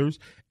brothers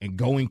and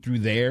going through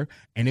there,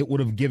 and it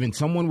would have given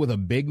someone with a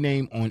big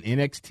name on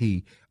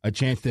NXT a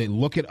chance to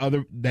look at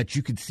that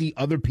you could see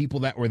other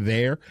people that were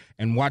there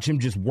and watch him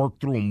just work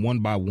through them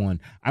one by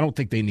one. I don't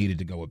think they needed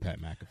to go with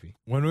Pat McAfee.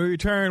 When we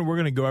return, we're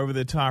going to go over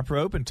the top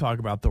rope and talk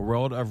about the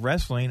world of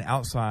wrestling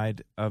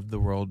outside of the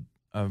world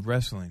of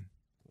wrestling.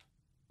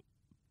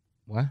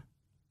 What?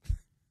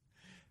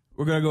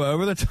 We're going to go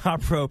over the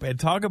top rope and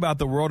talk about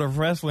the world of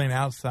wrestling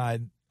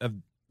outside of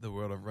the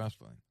world of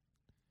wrestling.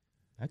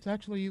 That's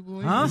actually, you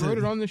believe? Huh? You wrote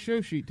it on the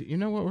show sheet. You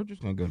know what? We're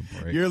just going to go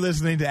to break. You're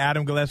listening to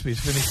Adam Gillespie's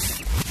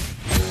Finishing.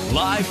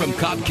 Live from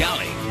Cobb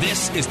County,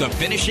 this is The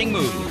Finishing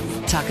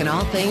Move. Talking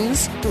all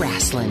things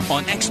wrestling.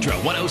 On Extra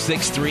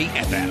 106.3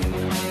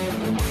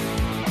 FM.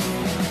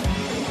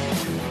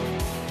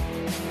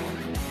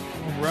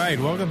 Right,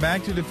 welcome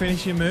back to The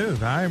Finishing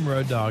Move. I am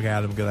Road Dogg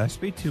Adam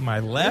Gillespie. To my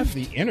left,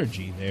 the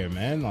energy there,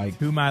 man.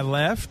 To my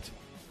left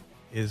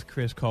is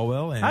Chris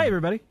Culwell. And hi,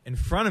 everybody. In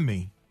front of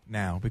me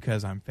now,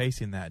 because I'm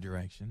facing that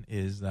direction,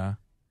 is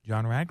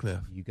John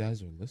Radcliffe. You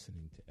guys are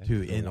listening to Extra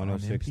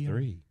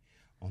 106.3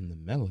 on the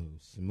mellow,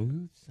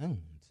 smooth sounds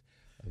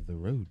of the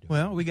road.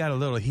 Well, we got a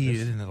little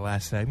heated in the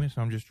last segment,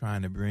 so I'm just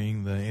trying to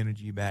bring the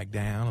energy back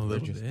down a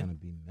little bit. We're just going to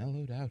be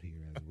mellowed out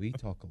here as we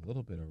talk a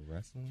little bit of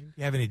wrestling.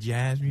 You have any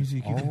jazz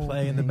music you can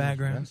play in the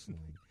background?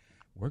 Wrestling.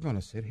 We're going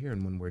to sit here,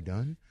 and when we're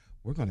done,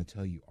 we're going to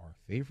tell you our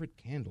favorite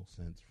candle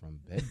scents from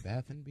Bed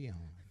Bath & Beyond.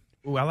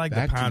 Ooh, I like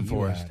the Pine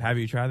Forest. Have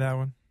you tried that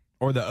one?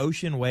 Or the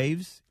Ocean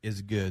Waves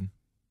is good.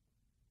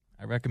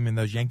 I recommend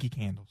those Yankee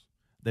candles.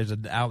 There's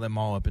an outlet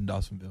mall up in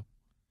Dawsonville.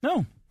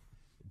 No.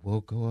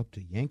 We'll go up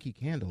to Yankee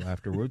Candle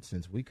afterwards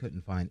since we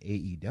couldn't find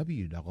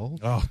AEW dolls.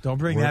 Oh, don't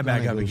bring that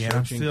back up again.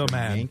 I'm still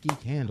mad. Yankee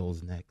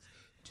Candles next.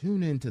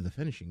 Tune in to The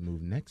Finishing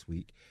Move next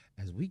week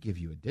as we give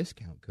you a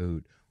discount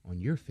code on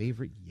your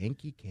favorite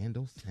Yankee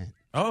Candle scent.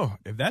 Oh,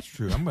 if that's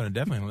true, I'm going to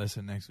definitely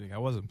listen next week. I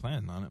wasn't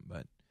planning on it,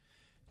 but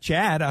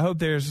Chad, I hope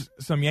there's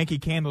some Yankee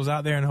Candles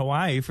out there in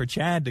Hawaii for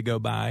Chad to go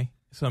buy.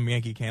 Some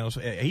Yankee Candles.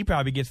 He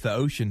probably gets the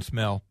ocean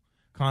smell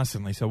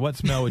constantly. So what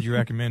smell would you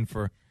recommend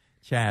for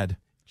Chad?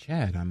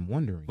 Chad, I'm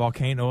wondering.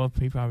 Volcano,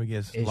 he probably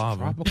gets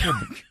lava.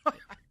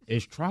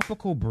 Is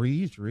Tropical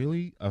Breeze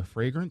really a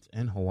fragrance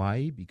in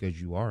Hawaii because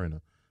you are in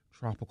a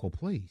tropical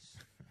place?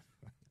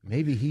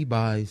 Maybe he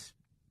buys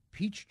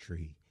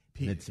Peachtree,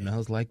 and it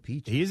smells like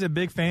peach. He's a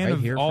big fan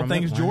of all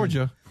things Atlanta.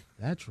 Georgia.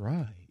 That's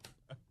right.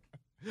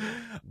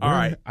 All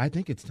right. I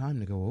think it's time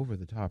to go over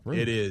the top rope.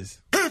 It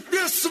is. If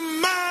you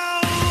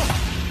smell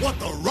what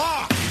The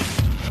Rock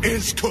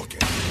is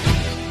cooking.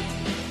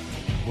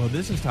 Well,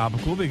 this is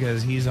topical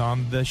because he's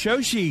on the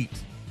show sheet.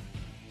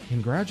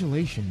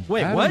 Congratulations.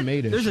 Wait, Adam what?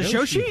 Made There's a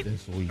show sheet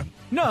this week.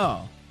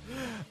 No.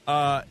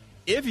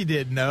 If you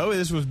didn't know,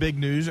 this was big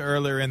news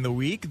earlier in the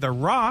week. The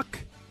Rock,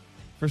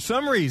 for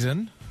some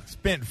reason,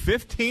 spent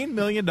 $15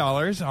 million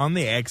on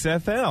the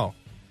XFL.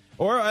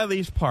 Or at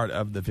least part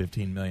of the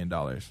 $15 million.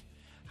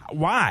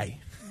 Why?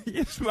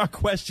 It's my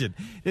question.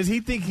 Does he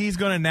think he's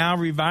going to now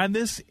revive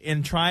this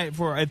and try it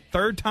for a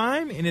third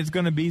time and it's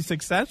going to be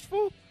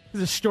successful? Is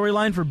it a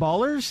storyline for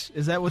Ballers?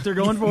 Is that what they're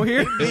going for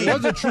here? It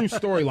was a true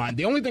storyline.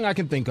 The only thing I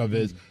can think of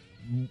is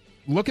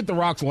look at The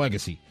Rock's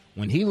legacy.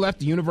 When he left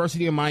the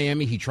University of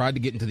Miami, he tried to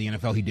get into the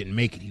NFL. He didn't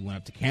make it. He went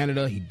up to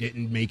Canada. He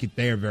didn't make it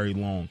there very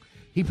long.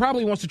 He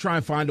probably wants to try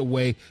and find a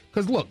way.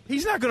 Because, look.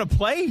 He's not going to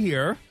play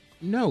here.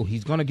 No,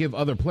 he's going to give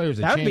other players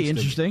a chance. That would be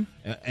interesting.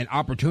 An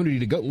opportunity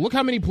to go. Look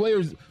how many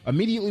players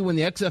immediately when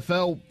the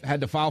XFL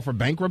had to file for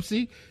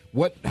bankruptcy,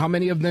 how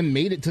many of them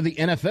made it to the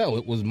NFL?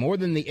 It was more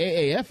than the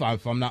AAF,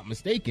 if I'm not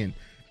mistaken.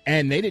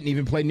 And they didn't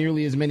even play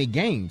nearly as many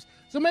games.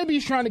 So maybe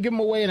he's trying to give him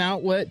away an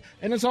outlet,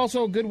 and it's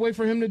also a good way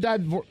for him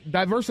to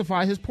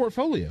diversify his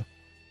portfolio.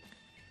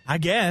 I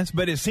guess,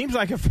 but it seems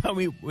like if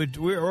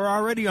we're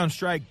already on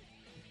strike.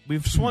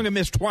 We've swung and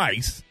missed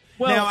twice.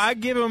 Well, now, I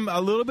give him a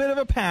little bit of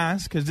a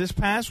pass because this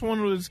past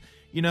one was,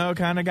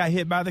 kind of got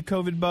hit by the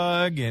COVID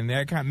bug, and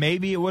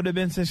maybe it would have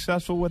been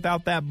successful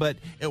without that, but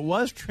it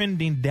was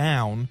trending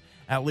down,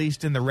 at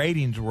least in the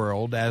ratings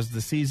world, as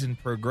the season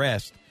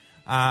progressed.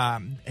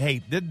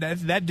 Hey,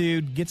 that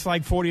dude gets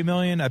like $40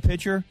 million a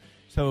pitcher.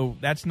 So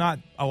that's not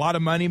a lot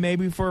of money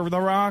maybe for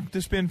The Rock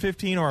to spend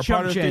 $15 or a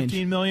part of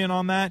 $15 million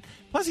on that.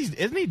 Plus,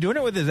 isn't he doing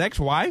it with his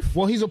ex-wife?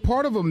 Well, he's a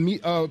part of a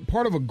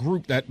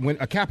group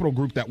a capital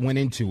group that went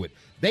into it.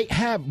 They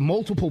have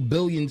multiple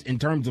billions in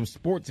terms of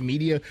sports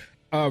media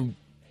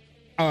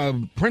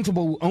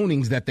principal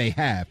ownings that they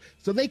have.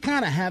 So they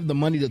kind of have the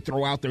money to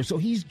throw out there. So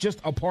he's just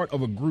a part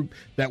of a group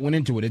that went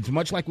into it. It's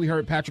much like we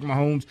heard Patrick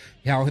Mahomes,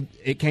 how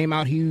it came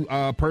out he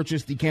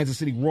purchased the Kansas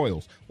City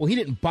Royals. Well, he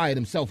didn't buy it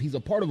himself. He's a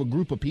part of a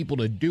group of people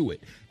to do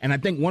it. And I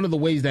think one of the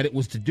ways that it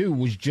was to do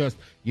was just,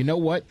 you know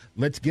what?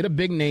 Let's get a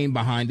big name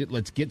behind it.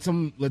 Let's get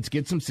some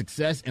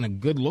success and a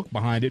good look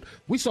behind it.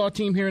 We saw a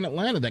team here in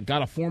Atlanta that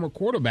got a former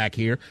quarterback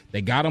here.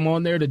 They got him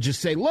on there to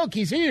just say, look,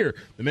 he's here.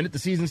 The minute the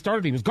season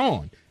started, he was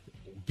gone.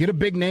 Get a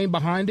big name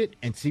behind it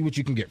and see what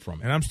you can get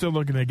from it. And I'm still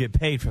looking to get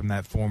paid from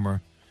that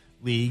former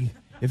league.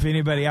 If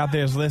anybody out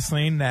there is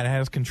listening that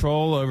has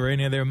control over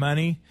any of their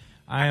money,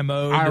 I am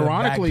owed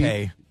ironically,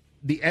 back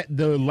pay.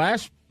 The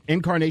last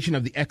incarnation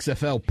of the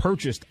XFL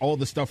purchased all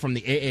the stuff from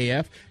the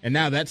AAF, and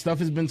now that stuff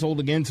has been sold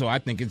again, so I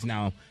think it's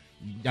now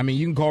 – I mean,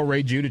 you can call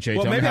Ray Giudice.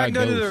 Well,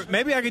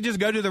 maybe I could just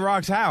go to The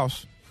Rock's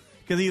house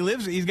because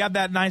he's got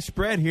that nice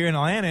spread here in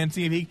Atlanta and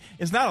see if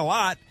it's not a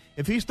lot.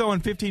 If he's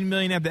throwing $15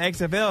 million at the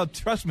XFL,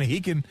 trust me, he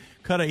can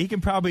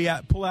probably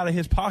pull out of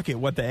his pocket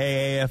what the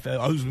AAF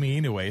owes me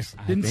anyways.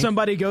 Didn't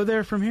somebody go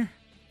there from here?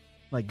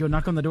 Like go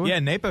knock on the door? Yeah,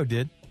 Napo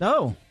did.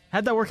 Oh,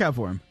 how'd that work out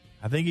for him?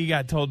 I think he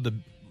got told to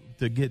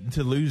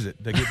lose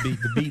it, to get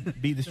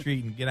beat the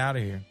street and get out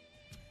of here.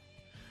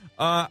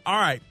 All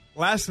right,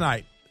 last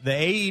night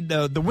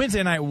the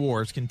Wednesday Night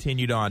Wars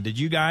continued on.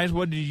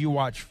 What did you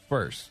watch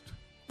first?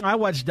 I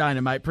watched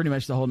Dynamite pretty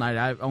much the whole night.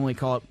 I only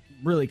caught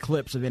really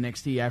clips of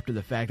NXT after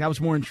the fact. I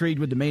was more intrigued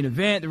with the main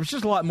event. There was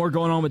just a lot more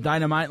going on with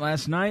Dynamite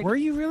last night. Were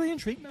you really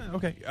intrigued?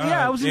 Okay.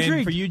 Yeah, I was intrigued.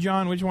 And for you,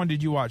 John, which one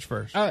did you watch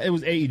first? It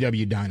was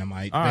AEW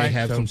Dynamite. They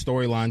have some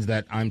storylines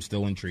that I'm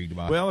still intrigued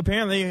about. Well,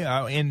 apparently,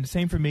 and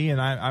same for me, and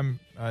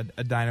I'm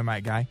a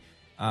Dynamite guy.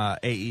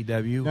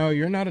 AEW. No,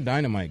 you're not a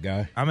Dynamite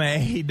guy. I'm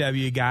an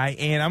AEW guy,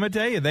 and I'm going to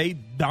tell you, they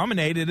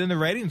dominated in the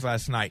ratings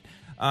last night.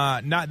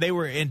 They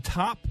were in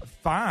top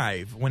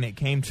 5 when it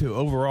came to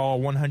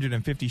overall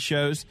 150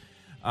 shows.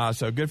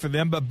 So good for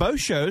them. But both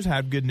shows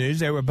had good news.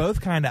 They were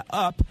both kind of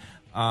up.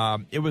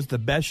 It was the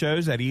best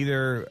shows that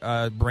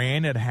either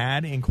brand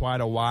had in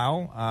quite a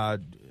while.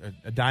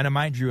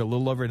 Dynamite drew a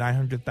little over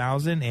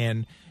 900,000,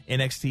 and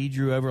NXT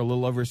drew over a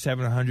little over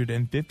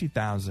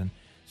 750,000.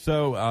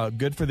 So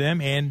good for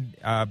them. And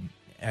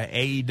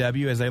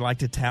AEW, as they like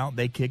to tout,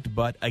 they kicked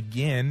butt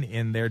again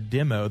in their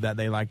demo that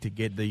they like to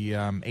get the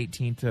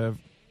 18 to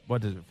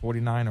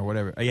 49 or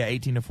whatever.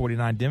 18 to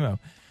 49 demo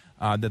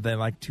that they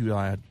like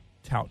to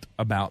tout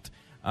about.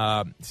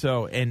 And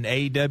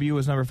AEW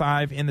was number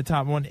 5 in the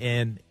top 1,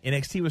 and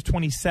NXT was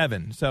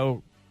 27.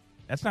 So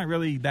that's not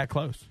really that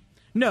close.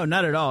 No,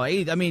 not at all.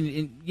 I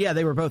mean,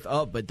 they were both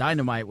up, but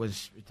Dynamite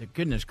was, to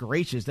goodness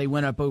gracious, they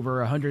went up over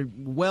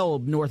 100, well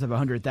north of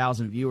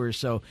 100,000 viewers.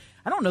 So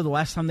I don't know the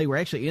last time they were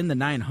actually in the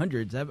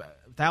 900s.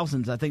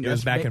 Thousands, I think. It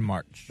was back in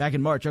March. Back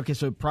in March. Okay,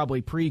 so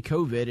probably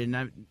pre-COVID,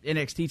 and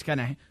NXT's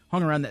kind of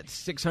hung around that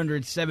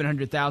 600,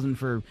 700,000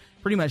 for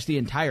pretty much the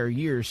entire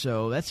year.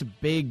 So that's a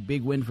big,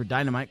 big win for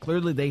Dynamite.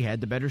 Clearly, they had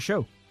the better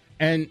show.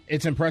 And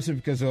it's impressive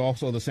because of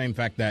also the same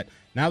fact that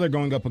now they're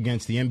going up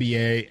against the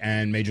NBA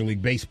and Major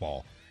League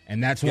Baseball.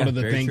 And that's one of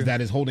the things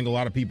that is holding a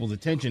lot of people's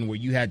attention, where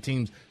you had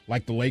teams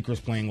like the Lakers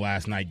playing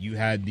last night. You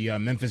had the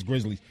Memphis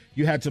Grizzlies.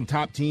 You had some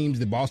top teams,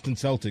 the Boston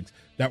Celtics,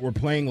 that were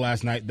playing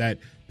last night that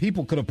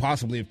people could have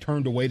possibly have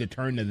turned away to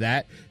turn to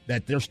that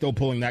they're still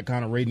pulling that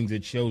kind of ratings.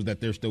 It shows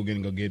that they're still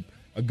going to get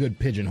a good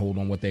pigeonhole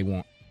on what they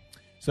want.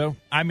 So,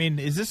 I mean,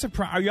 is this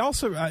are you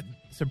also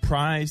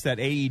surprised that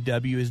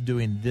AEW is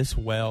doing this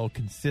well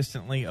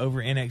consistently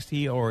over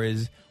NXT, or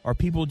are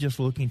people just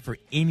looking for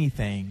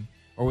anything?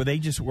 Or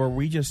were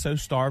we just so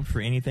starved for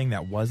anything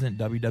that wasn't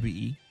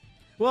WWE?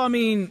 Well, I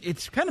mean,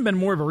 it's kind of been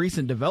more of a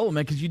recent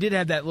development because you did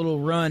have that little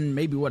run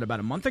maybe,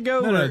 about a month ago?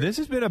 No, this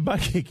has been a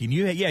butt kicking.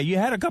 You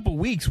had a couple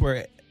weeks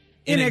where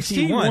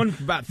NXT won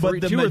about two or 3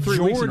 weeks in a row. But the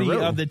majority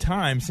of the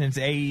time since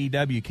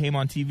AEW came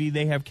on TV,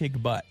 they have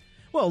kicked butt.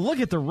 Well, look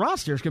at the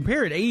rosters.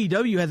 Compare it.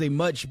 AEW has a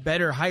much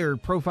better, higher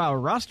profile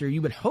roster.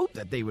 You would hope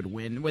that they would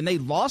win. When they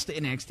lost to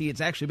NXT, it's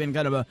actually been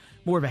kind of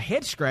more of a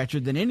head scratcher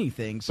than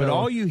anything. So. But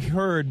all you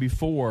heard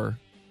before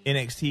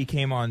NXT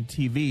came on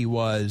TV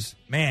was,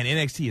 man,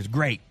 NXT is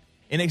great.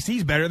 NXT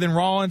is better than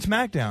Raw and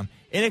SmackDown.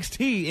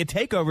 NXT, at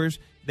takeovers,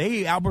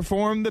 they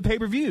outperform the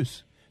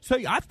pay-per-views. So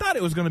I thought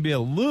it was going to be a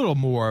little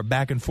more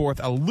back and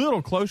forth, a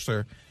little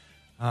closer.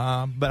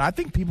 But I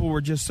think people were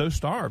just so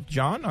starved.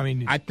 John,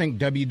 I think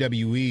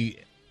WWE,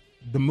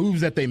 the moves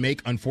that they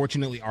make,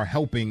 unfortunately, are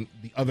helping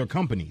the other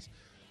companies.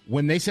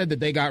 When they said that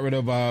they got rid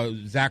of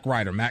Zack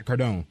Ryder, Matt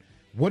Cardone,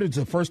 what is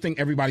the first thing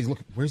everybody's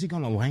looking? Where's he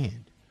going to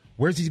land?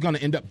 Where's he going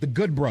to end up? The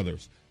Good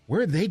Brothers,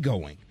 where are they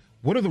going?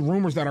 What are the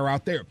rumors that are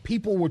out there?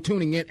 People were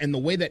tuning in, and the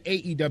way that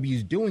AEW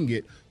is doing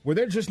it, where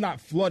they're just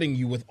not flooding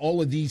you with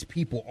all of these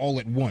people all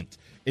at once.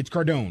 It's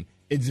Cardone.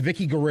 It's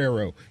Vicky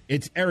Guerrero.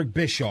 It's Eric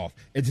Bischoff.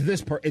 It's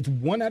this part. It's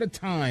one at a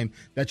time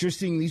that you're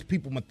seeing these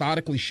people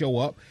methodically show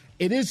up.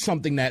 It is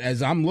something that,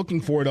 as I'm looking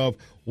for it, of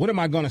what am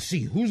I going to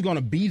see? Who's going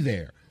to be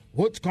there?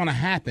 What's going to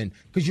happen?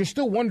 Because you're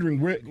still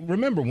wondering.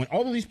 Remember, when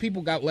all of these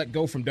people got let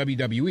go from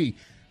WWE,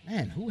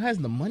 man, who has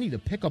the money to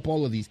pick up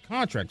all of these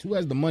contracts? Who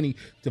has the money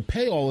to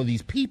pay all of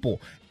these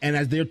people? And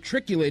as they're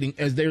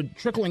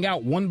trickling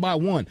out one by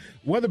one,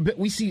 whether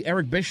we see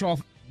Eric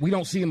Bischoff, we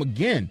don't see him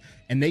again,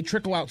 and they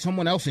trickle out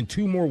someone else in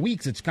 2 more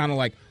weeks, it's kind of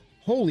like,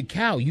 holy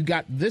cow, you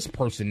got this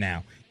person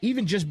now.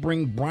 Even just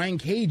bring Brian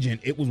Cage in,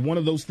 it was one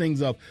of those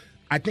things of,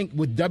 I think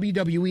with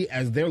WWE,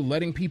 as they're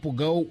letting people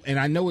go, and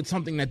I know it's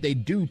something that they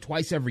do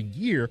twice every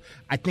year,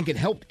 I think it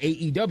helped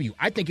AEW.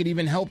 I think it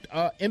even helped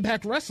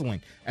Impact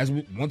Wrestling, as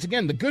once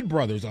again, the Good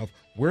Brothers of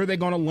where are they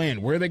going to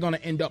land, where are they going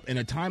to end up in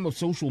a time of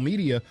social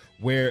media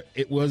where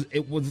it was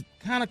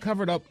kind of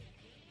covered up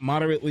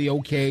moderately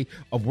okay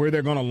of where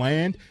they're going to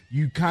land.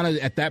 You kind of,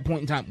 at that point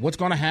in time, what's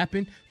going to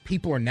happen?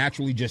 People are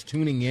naturally just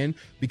tuning in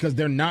because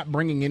they're not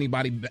bringing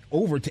anybody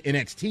over to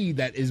NXT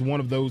that is one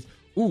of those,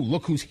 ooh,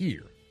 look who's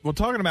here. Well,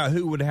 talking about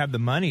who would have the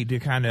money to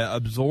kind of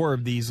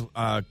absorb these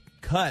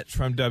cuts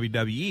from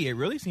WWE, it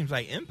really seems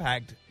like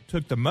Impact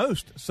took the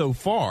most so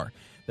far.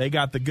 They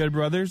got the Good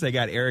Brothers. They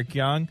got Eric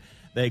Young.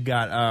 They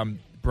got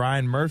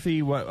Brian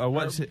Murphy.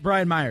 What's it?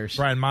 Brian Myers.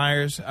 Brian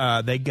Myers.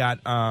 They got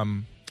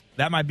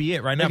that might be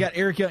it right now. They got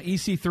Eric Young,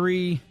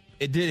 EC3.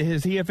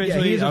 Is he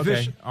officially? Yeah,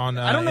 okay. On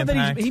I don't know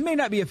Impact? that he may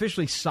not be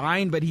officially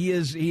signed, but he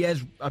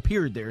has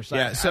appeared there. So,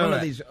 I don't know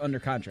that he's under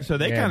contract. So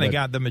they kind of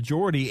got the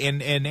majority,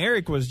 and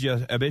Eric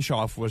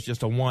Bischoff was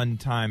just a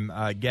one-time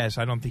guest.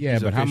 I don't think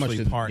he's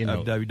officially part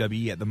of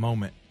WWE at the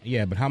moment.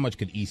 Yeah, but how much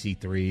could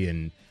EC3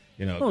 and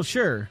well,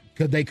 sure.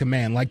 Could they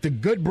command? Like the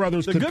Good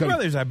Brothers The Good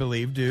Brothers, I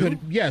believe, do.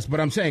 Yes, but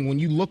I'm saying when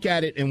you look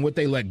at it and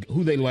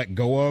who they let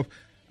go of,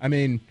 I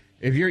mean,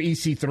 if you're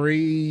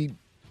EC3,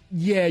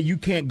 yeah, you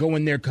can't go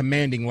in there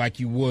commanding like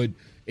you would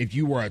if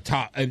you were a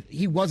top.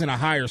 He wasn't a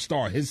higher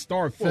star. His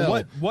star fell.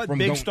 Well, what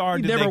big star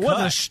did he never they was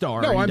cut? a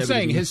star. No, I'm WWE.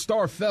 saying his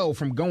star fell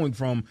from going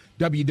from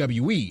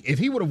WWE. If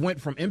he would have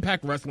went from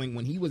Impact Wrestling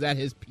when he was at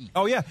his peak.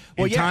 Oh yeah,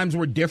 times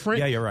were different.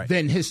 Yeah, you're right.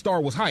 Then his star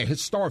was higher.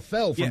 His star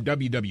fell from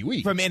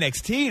WWE. From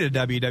NXT to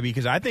WWE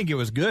because I think it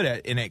was good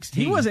at NXT.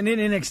 He wasn't in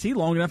NXT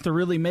long enough to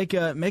really make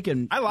a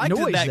I liked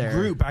noise that there.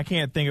 group. I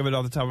can't think of it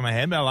off the top of my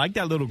head, but I like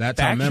that little.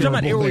 That's how We're talking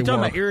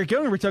about Eric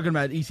Young, or we're talking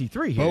about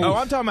EC3 here. Oh,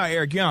 I'm talking about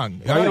Eric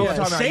Young. Oh, I'm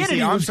talking Sanity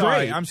about EC. was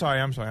great. I'm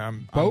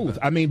sorry. Both.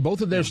 I mean,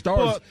 both of their stars.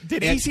 Well,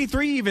 did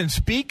EC3 even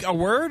speak a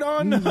word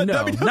on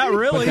WWE? Not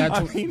really.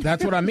 But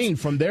that's what I mean.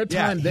 From their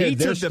time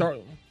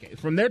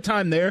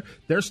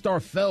their star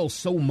fell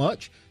so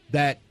much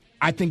that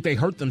I think they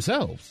hurt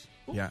themselves.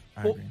 Yeah,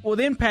 I agree. Well,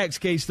 the Impact's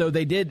case, though,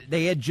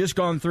 they had just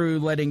gone through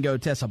letting go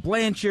Tessa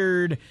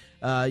Blanchard.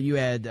 You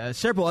had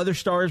several other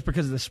stars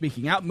because of the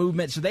speaking out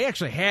movement, so they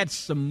actually had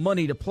some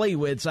money to play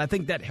with. So I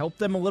think that helped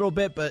them a little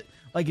bit. But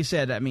like you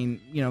said, I mean,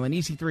 an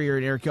EC3 or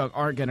an Eric Young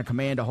aren't going to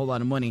command a whole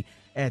lot of money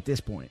at this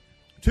point.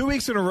 2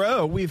 weeks in a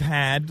row, we've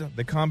had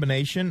the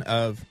combination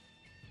of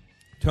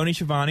Tony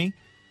Schiavone,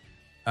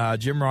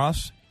 Jim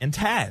Ross, and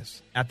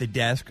Taz at the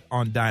desk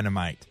on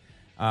Dynamite.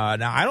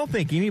 Now, I don't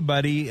think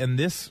anybody in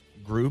this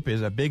group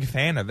is a big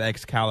fan of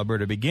Excalibur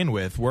to begin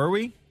with. Were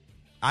we?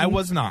 I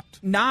was not.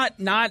 Not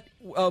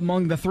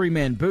among the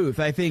three-man booth.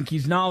 I think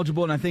he's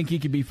knowledgeable, and I think he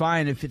could be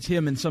fine if it's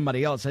him and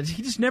somebody else.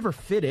 He just never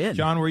fit in.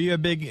 John, were you a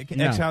big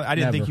Excalibur? I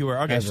didn't think you were.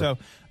 Okay, ever. So,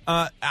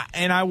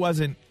 and I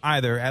wasn't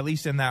either, at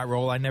least in that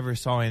role. I never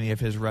saw any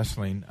of his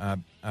wrestling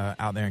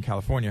out there in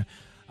California.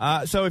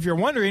 So if you're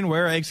wondering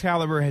where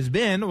Excalibur has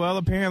been, well,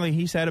 apparently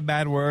he said a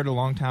bad word a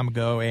long time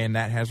ago, and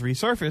that has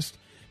resurfaced.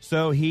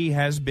 So he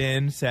has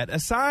been set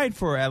aside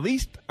for at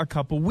least a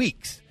couple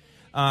weeks.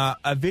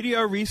 A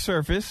video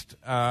resurfaced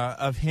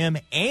of him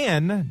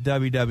and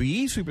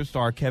WWE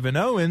superstar Kevin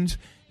Owens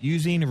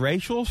using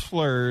racial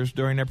slurs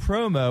during a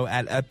promo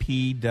at a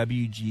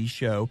PWG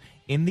show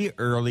in the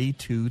early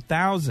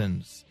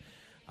 2000s.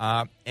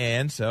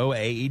 And so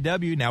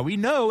AEW, now we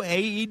know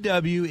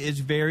AEW is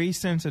very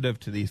sensitive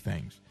to these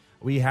things.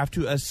 We have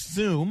to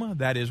assume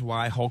that is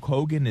why Hulk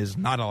Hogan is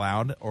not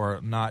allowed or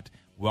not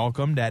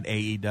welcomed at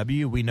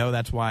AEW. We know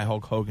that's why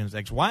Hulk Hogan's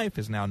ex-wife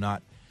is now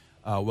not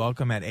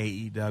welcome at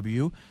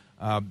AEW.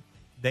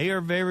 They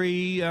are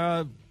very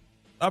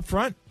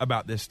upfront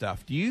about this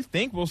stuff. Do you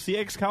think we'll see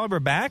Excalibur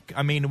back?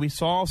 I mean, we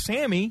saw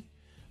Sammy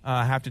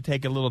have to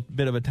take a little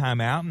bit of a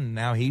timeout, and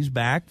now he's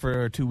back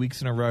for 2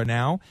 weeks in a row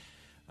now.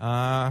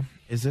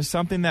 Is this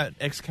something that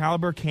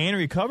Excalibur can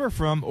recover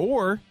from,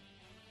 or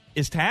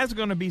is Taz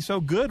going to be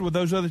so good with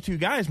those other two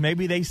guys?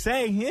 Maybe they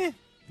say,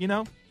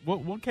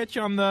 we'll catch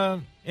you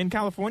in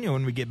California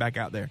when we get back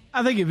out there.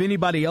 I think if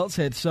anybody else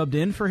had subbed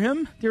in for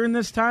him during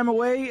this time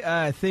away,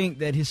 I think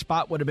that his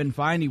spot would have been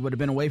fine. He would have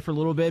been away for a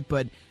little bit,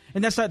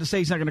 and that's not to say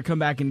he's not going to come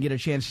back and get a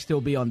chance to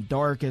still be on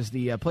Dark as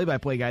the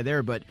play-by-play guy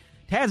there, but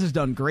Taz has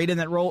done great in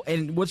that role,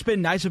 and what's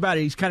been nice about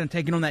it, he's kind of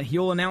taken on that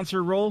heel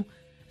announcer role,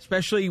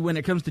 especially when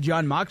it comes to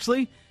Jon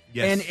Moxley,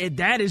 and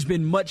that has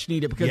been much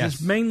needed because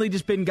it's mainly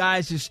just been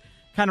guys just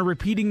kind of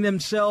repeating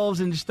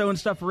themselves and just throwing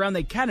stuff around.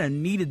 They kind of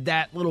needed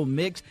that little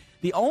mix.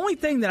 The only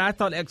thing that I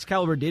thought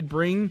Excalibur did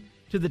bring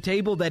to the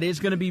table that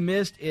is going to be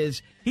missed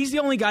is he's the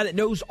only guy that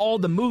knows all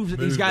the moves that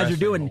these guys are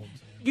doing. Holds.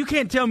 You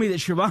can't tell me that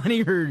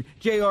Shivani or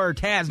JR or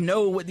Taz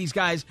know what these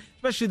guys,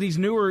 especially these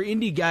newer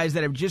indie guys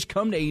that have just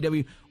come to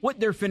AEW, what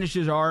their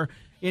finishes are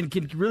and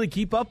can really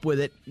keep up with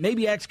it.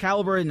 Maybe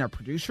Excalibur in a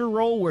producer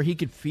role where he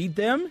could feed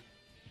them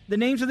the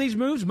names of these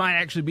moves might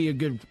actually be a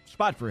good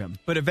spot for him.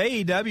 But if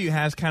AEW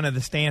has kind of the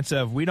stance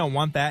of we don't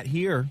want that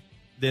here,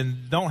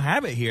 then don't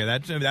have it here.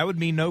 That would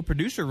mean no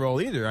producer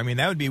role either. I mean,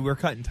 that would be we're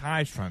cutting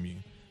ties from you.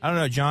 I don't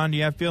know, John, do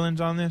you have feelings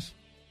on this?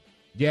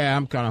 Yeah,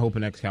 I'm kind of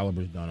hoping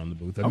Excalibur's done on the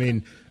booth. I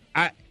mean,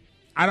 I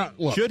don't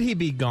look. Should he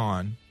be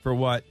gone for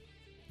what?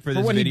 For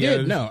this what video? He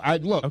did? No.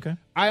 Okay.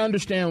 I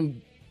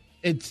understand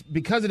it's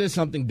because it is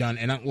something done.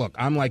 And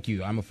I'm like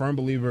you. I'm a firm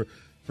believer.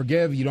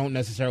 Forgive, you don't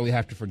necessarily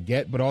have to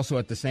forget, but also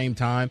at the same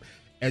time,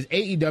 as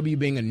AEW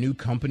being a new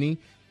company,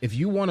 if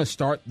you want to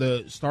start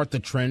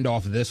the trend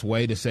off this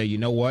way to say, you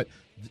know what,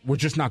 we're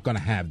just not going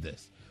to have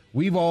this.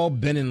 We've all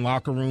been in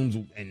locker rooms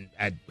and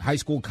at high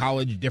school,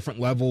 college, different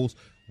levels.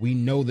 We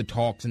know the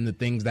talks and the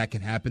things that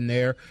can happen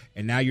there.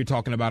 And now you're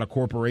talking about a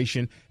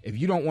corporation. If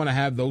you don't want to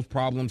have those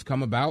problems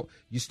come about,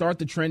 you start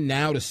the trend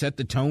now to set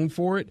the tone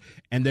for it.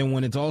 And then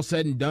when it's all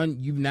said and done,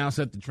 you've now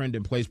set the trend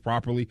in place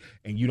properly,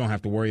 and you don't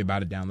have to worry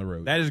about it down the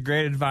road. That is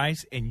great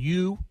advice. And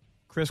you,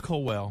 Chris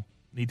Culwell,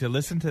 need to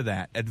listen to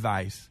that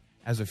advice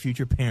as a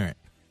future parent.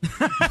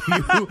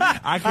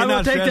 I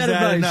cannot stress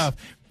that enough.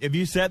 If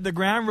you set the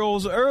ground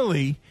rules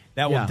early,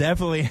 that will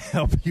definitely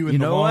help you in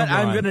the long run. You know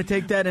what? I'm going to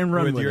take that and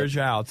run with your it.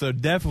 child. So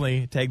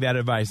definitely take that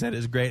advice. That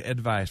is great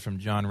advice from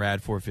John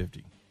Rad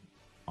 450.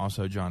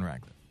 Also John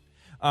Radcliffe.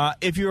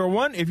 If you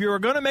were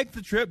going to make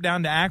the trip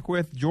down to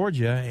Ackworth,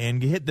 Georgia,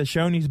 and hit the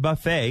Shoney's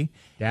Buffet,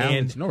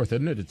 it's north,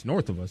 isn't it? It's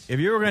north of us. If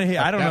you were going to hit,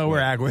 I don't know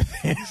where Ackworth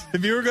is.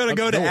 If you were going to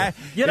go to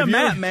get a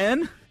map,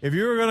 man. If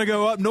you were going to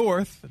go up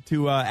north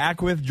to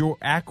Ackworth,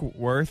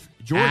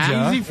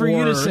 Georgia, easy for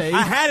you to say.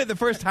 I had it the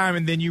first time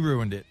and then you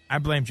ruined it. I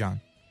blame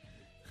John.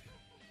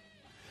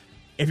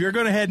 If you're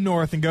going to head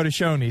north and go to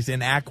Shoney's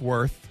in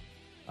Ackworth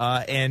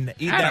and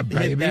eat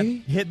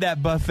hit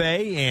that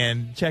buffet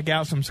and check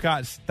out some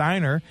Scott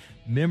Steiner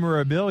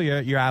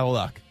memorabilia, you're out of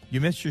luck.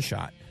 You missed your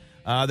shot.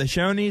 The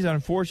Shoney's,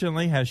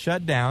 unfortunately, has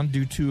shut down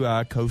due to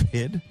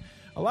COVID.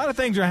 A lot of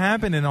things are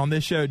happening on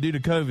this show due to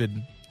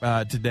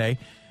COVID today.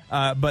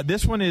 But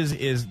this one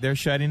is they're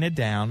shutting it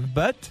down.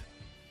 But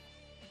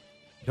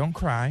don't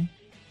cry.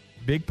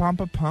 Big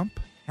Papa Pump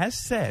has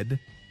said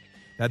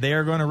that they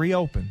are going to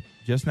reopen,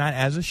 just not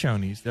as a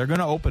Shoney's. They're going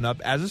to open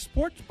up as a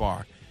sports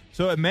bar.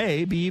 So it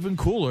may be even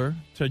cooler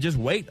to just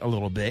wait a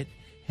little bit,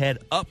 head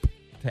up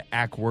to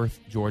Ackworth,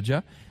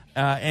 Georgia,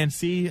 and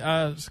see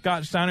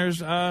Scott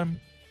Steiner's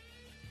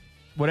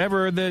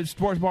whatever the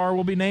sports bar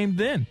will be named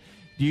then.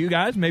 Do you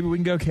guys, maybe we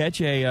can go catch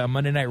a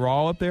Monday Night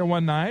Raw up there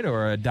one night,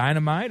 or a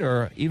Dynamite,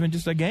 or even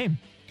just a game?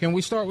 Can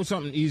we start with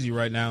something easy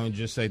right now and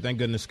just say, thank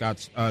goodness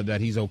Scott's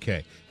that he's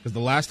okay? Because the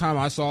last time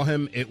I saw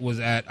him, it was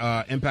at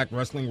Impact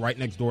Wrestling right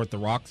next door at the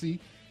Roxy,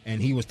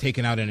 and he was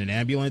taken out in an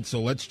ambulance. So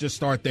let's just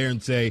start there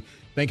and say,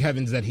 thank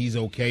heavens that he's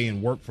okay,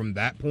 and work from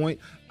that point.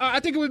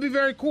 I think it would be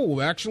very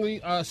cool. Actually,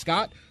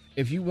 Scott,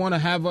 if you want to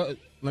have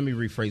let me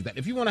rephrase that.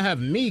 If you want to have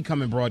me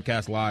come and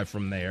broadcast live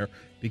from there,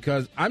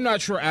 because I'm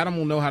not sure Adam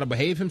will know how to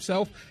behave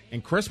himself,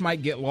 and Chris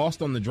might get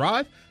lost on the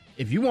drive.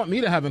 If you want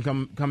me to have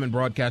him come and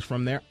broadcast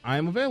from there, I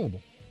am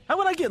available. How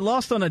would I get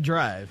lost on a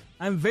drive?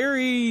 I'm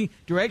very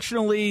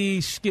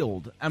directionally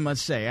skilled, I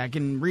must say. I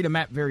can read a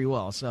map very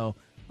well, so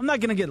I'm not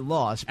going to get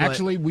lost. But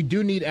actually, we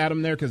do need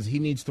Adam there because he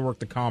needs to work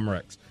the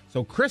Comrex.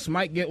 So Chris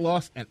might get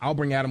lost, and I'll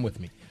bring Adam with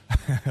me.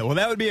 Well,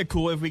 that would be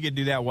cool if we could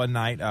do that one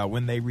night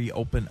when they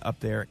reopen up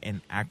there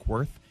in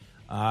Ackworth.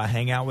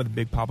 Hang out with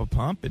Big Papa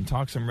Pump and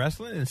talk some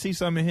wrestling and see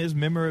some of his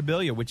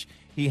memorabilia, which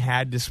he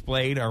had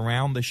displayed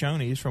around the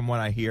Shoney's from what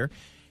I hear.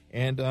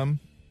 And, a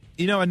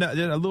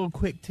little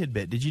quick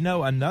tidbit. Did you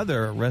know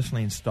another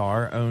wrestling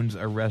star owns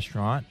a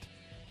restaurant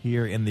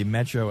here in the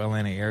metro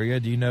Atlanta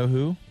area? Do you know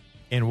who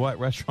and what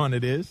restaurant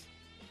it is?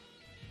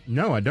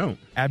 No, I don't.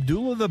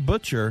 Abdullah the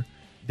Butcher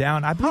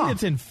down, I believe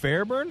it's in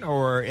Fairburn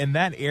or in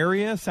that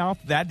area, south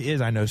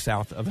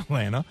of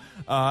Atlanta.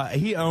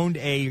 He owned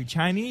a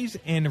Chinese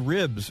and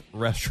ribs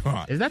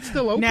restaurant. Is that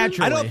still open?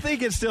 Naturally. I don't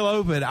think it's still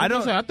open. I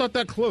thought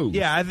that closed.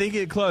 Yeah, I think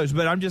it closed,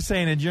 but I'm just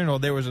saying in general,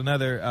 there was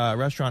another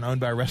restaurant owned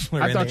by a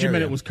wrestler. I thought you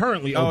meant it was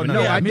currently open.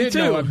 no. I Me did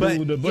know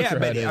Abdullah the But,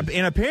 Butcher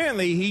and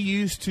apparently he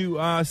used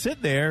to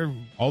sit there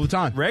all the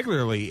time,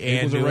 regularly,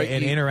 and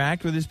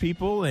interact with his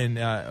people. And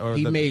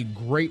he made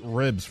great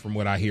ribs, from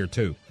what I hear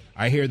too.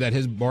 I hear that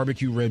his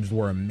barbecue ribs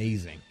were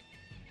amazing.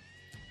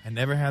 I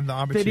never had the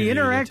opportunity. Did he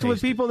interact to with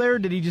taste it. people there, or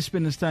did he just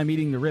spend his time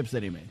eating the ribs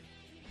that he made?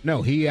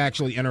 No, he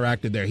actually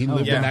interacted there. He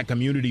lived in that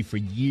community for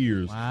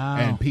years,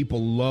 and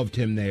people loved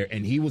him there.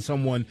 And he was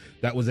someone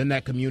that was in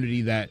that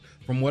community that,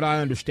 from what I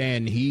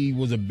understand, he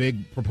was a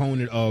big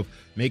proponent of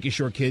making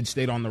sure kids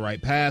stayed on the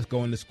right path,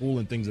 going to school,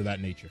 and things of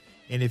that nature.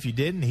 And if you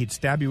didn't, he'd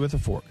stab you with a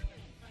fork.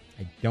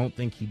 I don't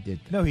think he did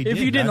that. No, he didn't.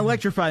 If you didn't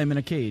electrify him in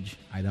a cage.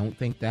 I don't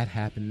think that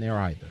happened there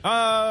either.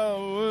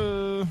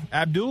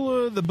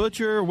 Abdullah the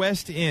Butcher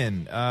West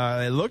End.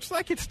 It looks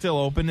like it's still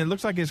open. It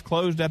looks like it's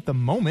closed at the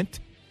moment.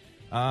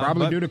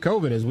 Probably due to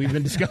COVID, as we've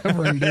been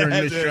discovering during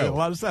this show. A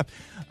lot of stuff.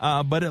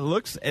 But it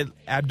looks at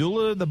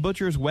Abdullah the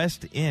Butcher's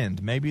West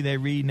End. Maybe they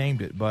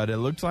renamed it, but it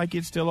looks like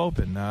it's still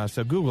open.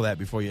 So Google that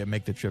before you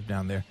make the trip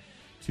down there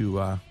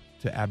to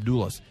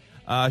Abdullah's.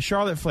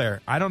 Charlotte Flair.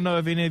 I don't know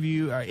if any of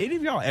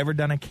y'all ever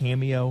done a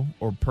cameo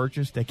or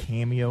purchased a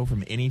cameo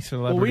from any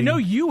celebrity. Well, we know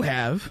you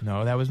have.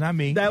 No, that was not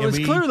me. That was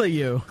clearly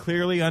you.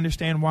 Clearly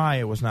understand why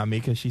it was not me,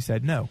 because she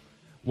said no.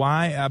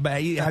 Why?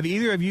 But have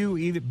either of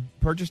you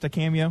purchased a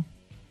cameo?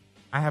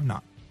 I have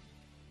not.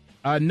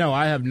 No,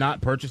 I have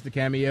not purchased a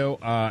cameo,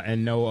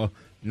 and no,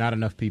 not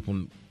enough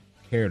people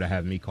care to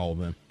have me call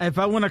them. If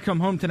I want to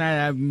come home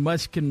tonight, I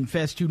must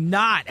confess to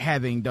not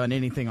having done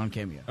anything on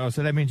Cameo. Oh,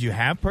 so that means you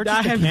have purchased I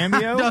a have cameo?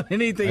 not done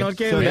anything on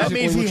Cameo. So that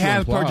means he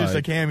has imply. purchased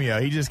a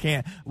cameo. He just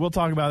can't. We'll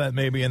talk about that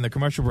maybe in the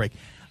commercial break.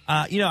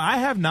 I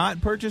have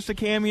not purchased a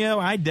cameo.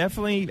 I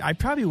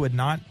probably would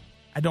not.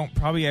 I don't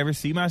probably ever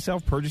see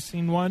myself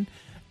purchasing one.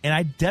 And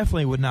I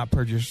definitely would not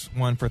purchase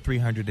one for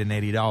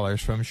 $380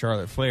 from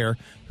Charlotte Flair,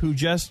 who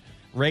just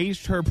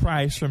raised her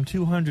price from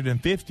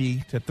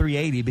 $250 to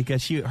 $380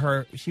 because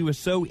she was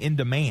so in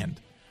demand.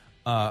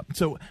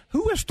 So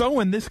who is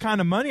throwing this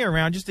kind of money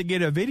around just to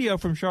get a video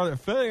from Charlotte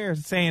Flair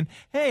saying,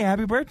 "Hey,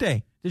 happy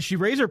birthday"? Did she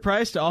raise her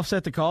price to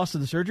offset the cost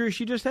of the surgery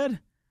she just had?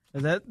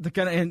 Is that the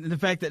kind of, and the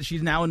fact that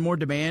she's now in more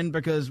demand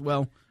because,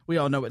 well, we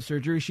all know what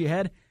surgery she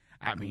had?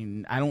 I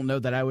mean, I don't know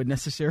that I would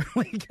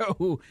necessarily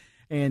go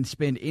and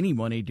spend any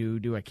money to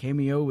do a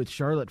cameo with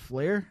Charlotte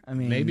Flair. I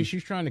mean, maybe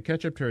she's trying to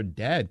catch up to her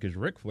dad because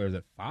Ric Flair's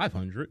at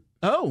 $500.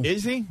 Oh,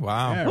 is he?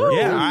 Wow.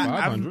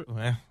 Yeah,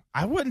 $500.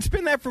 I wouldn't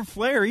spend that for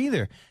Flair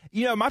either.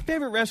 My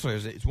favorite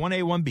wrestlers, it's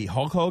 1A, 1B,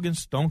 Hulk Hogan,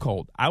 Stone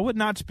Cold. I would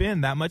not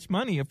spend that much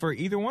money for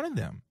either one of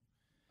them.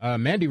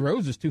 Mandy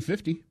Rose is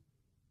 $250.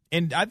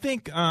 And I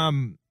think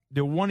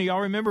the one of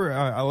y'all remember,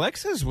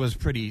 Alexa's was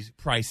pretty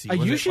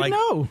pricey. You should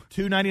know.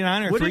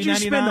 $299 or $399? What did you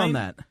spend on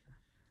that?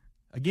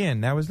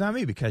 Again, that was not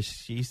me because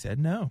she said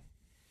no.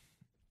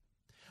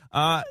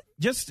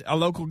 Just a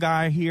local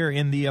guy here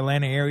in the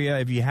Atlanta area.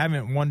 If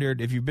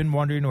you've been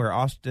wondering where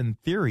Austin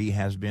Theory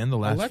has been the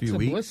last few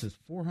weeks. Alexa Bliss is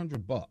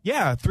 $400.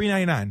 Yeah,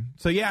 $399.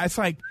 So yeah, it's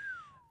like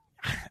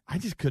I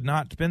just could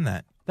not spend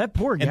that. That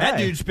poor guy. And that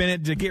dude spent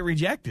it to get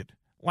rejected.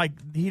 Like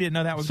he didn't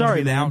know that was going to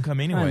be the outcome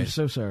anyway. I'm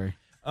so sorry.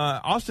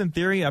 Austin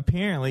Theory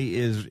apparently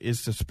is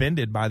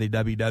suspended by the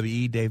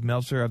WWE. Dave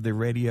Meltzer of the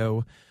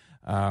radio.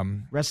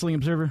 Wrestling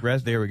Observer?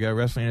 There we go.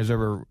 Wrestling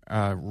Observer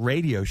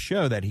radio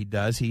show that he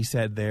does. He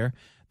said there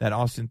that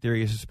Austin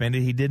Theory is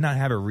suspended. He did not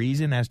have a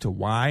reason as to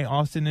why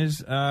Austin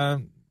is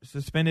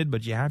suspended,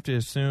 but you have to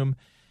assume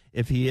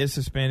if he is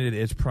suspended,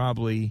 it's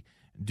probably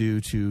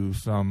due to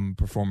some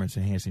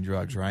performance-enhancing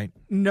drugs, right?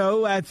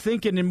 No, I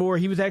think anymore.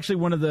 He was actually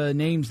one of the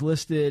names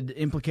listed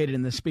implicated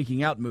in the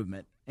Speaking Out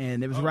movement.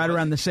 And it was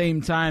around the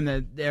same time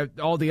that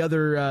all the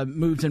other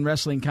moves in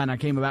wrestling kind of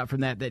came about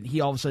from that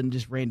he all of a sudden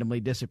just randomly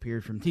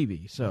disappeared from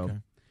TV. So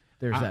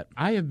there's that.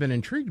 I have been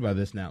intrigued by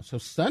this now. So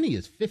Sunny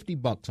is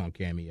 $50 on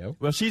Cameo.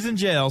 Well, she's in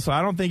jail, so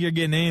I don't think you're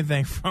getting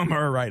anything from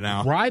her right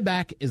now.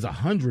 Ryback is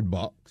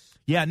 $100.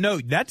 Yeah, no,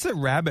 that's a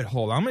rabbit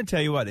hole. I'm going to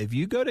tell you what. If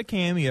you go to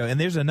Cameo, and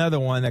there's another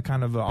one that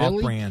kind of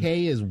off-brand. Billy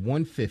Kay is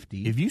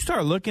 $150. If you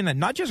start looking at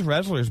not just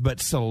wrestlers, but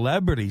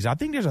celebrities, I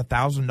think there's a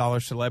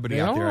 $1,000 celebrity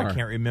out there. I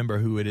can't remember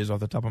who it is off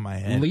the top of my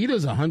head.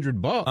 Lita's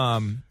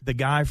 $100. The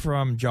guy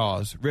from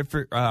Jaws,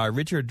 Richard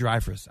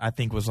Dreyfuss, I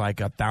think was like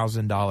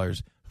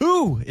 $1,000.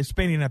 Who is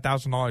spending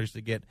 $1,000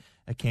 to get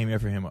a cameo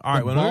for him? All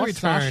right, when we return,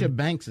 Sasha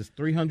Banks is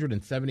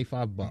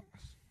 $375.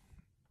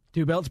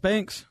 2 belts,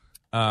 Banks.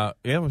 Well,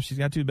 she's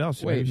got 2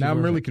 belts. Wait, now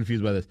I'm really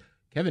confused by this.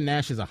 Kevin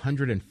Nash is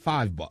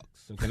 $105.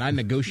 So can I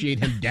negotiate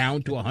him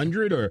down to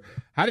 $100, or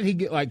how did he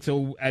get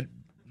at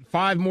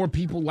 5 more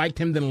people liked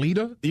him than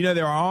Lita?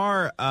 There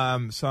are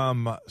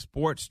some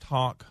sports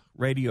talk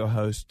radio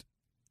hosts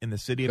in the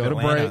city of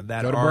Atlanta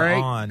that are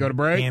on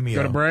Cameo.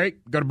 Go to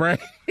break.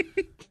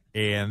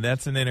 And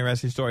that's an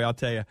interesting story, I'll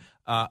tell you.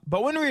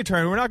 But when we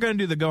return, we're not going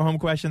to do the go-home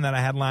question that I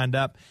had lined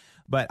up.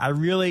 But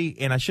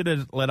I should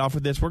have let off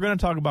with this, we're going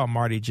to talk about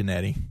Marty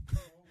Jannetty.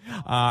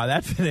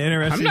 That's an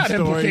interesting story. I'm not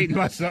implicating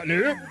my son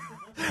here.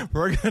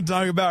 We're going to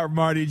talk about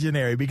Marty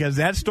Jannetty because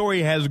that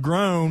story has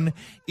grown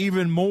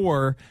even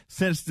more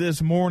since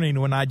this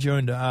morning when I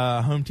joined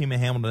Home Team in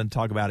Hamilton to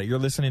talk about it. You're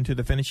listening to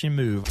The Finishing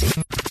Move.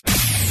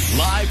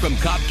 Live from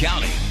Cobb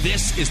County,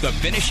 this is The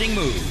Finishing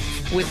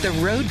Move. With the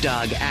Road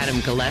Dogg Adam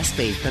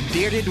Gillespie, the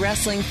bearded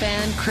wrestling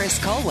fan Chris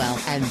Culwell,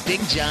 and Big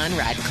John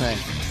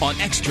Radcliffe. On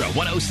Extra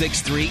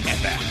 106.3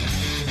 FM.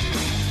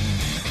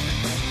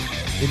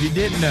 If you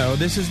didn't know,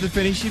 this is The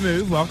Finishing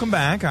Move. Welcome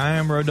back. I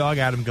am Road Dogg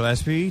Adam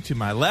Gillespie. To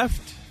my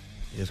left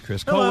is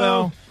Chris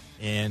Culwell.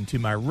 And to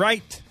my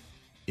right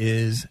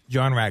is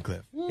John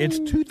Radcliffe. It's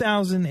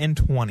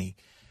 2020.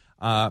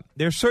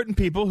 There's certain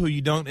people who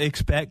you don't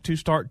expect to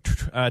start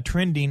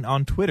trending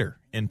on Twitter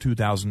in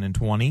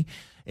 2020.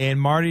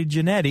 And Marty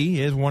Jannetty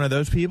is one of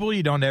those people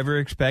you don't ever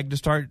expect to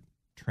start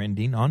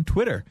trending on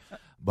Twitter.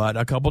 But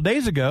a couple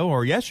days ago,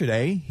 or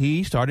yesterday,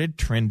 he started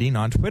trending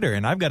on Twitter.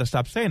 And I've got to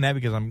stop saying that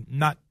because I'm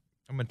going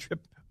to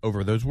trip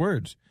over those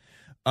words.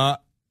 And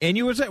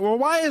you would say, well,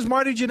 why is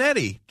Marty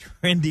Jannetty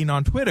trending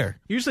on Twitter?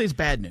 Usually it's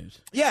bad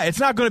news. Yeah, it's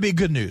not going to be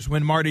good news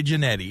when Marty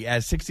Jannetty,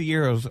 at 60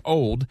 years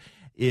old,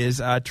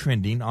 is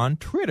trending on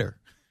Twitter.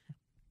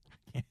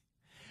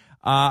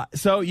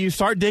 So you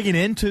start digging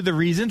into the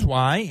reasons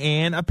why,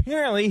 and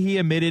apparently he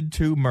admitted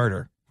to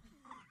murder.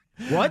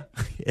 What?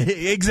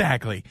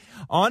 Exactly.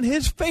 On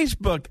his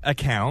Facebook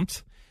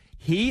account,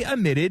 he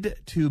admitted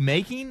to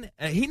making,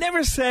 he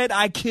never said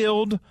I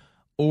killed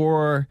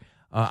or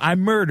I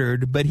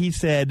murdered, but he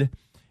said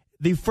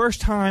the first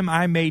time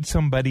I made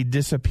somebody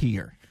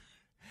disappear,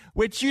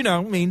 which,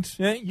 means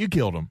you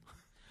killed him.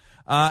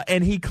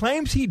 And he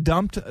claims he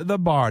dumped the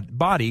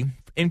body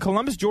in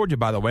Columbus, Georgia,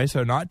 by the way,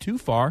 so not too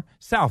far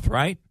south,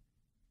 right?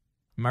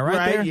 Am I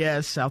right there?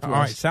 Yes, southwest.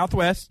 All right,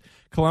 southwest,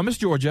 Columbus,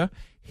 Georgia.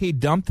 He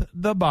dumped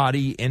the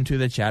body into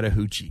the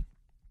Chattahoochee.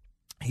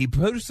 He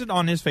posted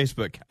on his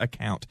Facebook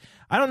account.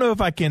 I don't know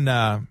if I can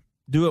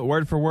do it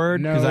word for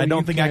word because I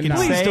don't think I can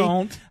Please say.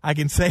 don't. I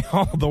can say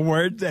all the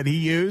words that he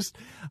used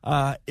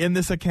in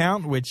this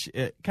account, which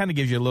kind of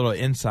gives you a little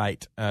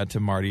insight to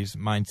Marty's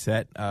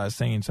mindset,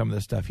 saying some of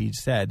the stuff he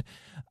said.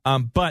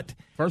 But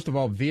first of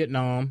all,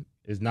 Vietnam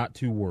is not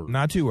 2 words.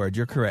 Not 2 words.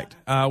 You're correct.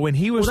 When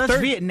he was that's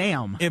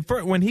Vietnam.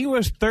 When he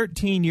was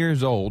 13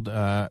 years old,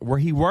 where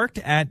he worked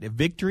at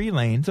Victory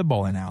Lanes, a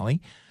bowling alley,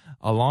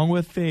 along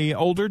with a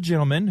older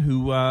gentleman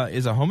who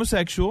is a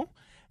homosexual.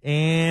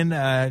 And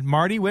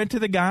Marty went to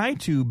the guy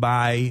to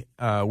buy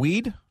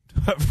weed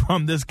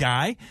from this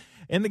guy,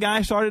 and the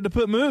guy started to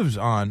put moves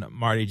on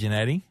Marty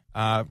Jannetty.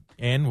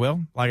 And,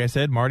 well, like I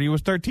said, Marty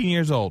was 13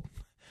 years old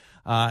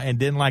and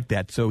didn't like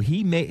that. So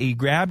he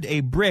grabbed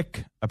a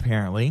brick,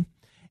 apparently,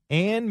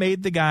 and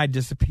made the guy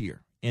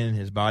disappear, and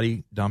his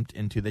body dumped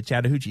into the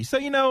Chattahoochee. So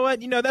you know what?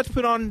 That's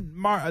put on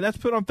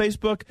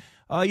Facebook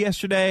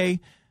yesterday.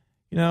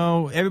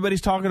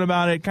 Everybody's talking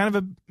about it. Kind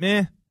of a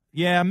meh.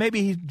 Yeah,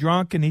 maybe he's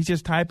drunk and he's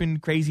just typing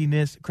crazy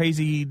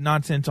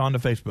nonsense onto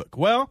Facebook.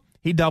 Well,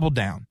 he doubled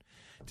down.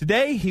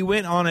 Today, he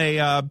went on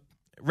a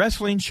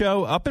wrestling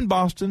show up in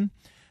Boston.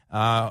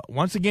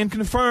 Once again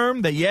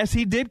confirmed that, yes,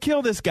 he did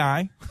kill this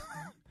guy.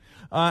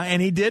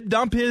 And he did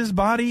dump his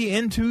body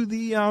into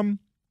the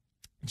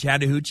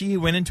Chattahoochee. He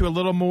went into a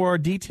little more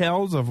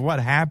details of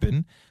what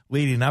happened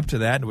leading up to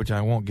that, which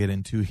I won't get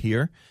into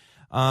here.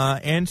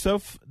 And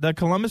so the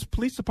Columbus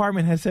Police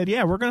Department has said,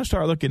 yeah, we're going to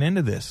start looking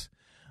into this.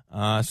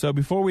 So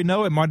before we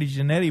know it, Marty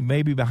Jannetty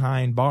may be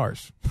behind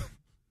bars.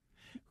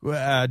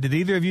 Did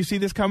either of you see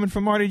this coming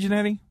from Marty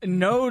Jannetty?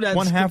 No, that's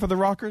one half of the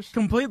Rockers.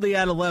 Completely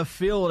out of left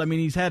field. I mean,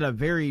 he's had a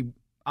very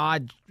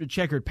odd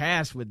checkered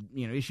past with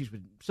issues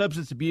with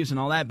substance abuse and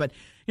all that. But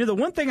the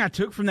one thing I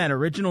took from that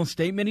original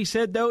statement he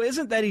said, though,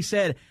 isn't that he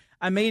said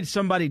I made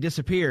somebody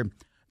disappear.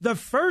 The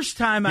first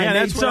time I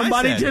made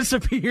somebody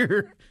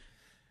disappear.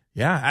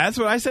 Yeah, that's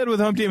what I said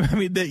with Home Team. I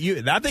mean,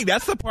 I think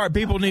that's the part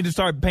people need to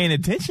start paying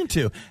attention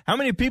to. How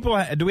many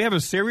people do we have a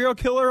serial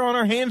killer on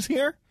our hands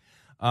here?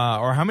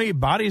 Or how many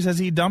bodies has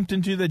he dumped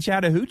into the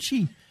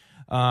Chattahoochee?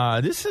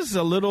 This is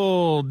a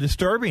little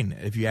disturbing,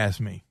 if you ask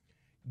me.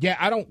 Yeah,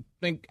 I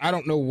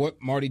don't know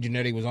what Marty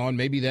Jannetty was on.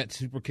 Maybe that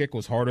super kick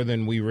was harder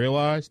than we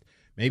realized.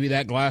 Maybe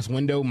that glass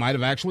window might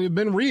have actually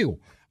been real.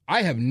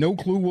 I have no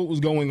clue what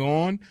was going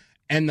on.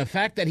 And the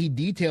fact that he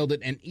detailed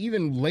it and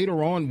even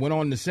later on went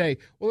on to say,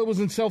 well, it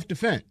was in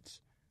self-defense.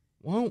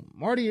 Well,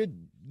 Marty,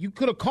 you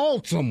could have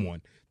called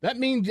someone. That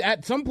means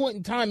at some point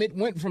in time it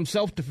went from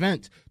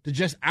self-defense to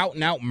just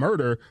out-and-out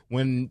murder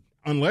when,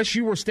 unless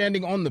you were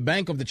standing on the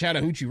bank of the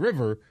Chattahoochee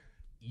River,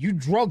 you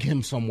drug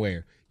him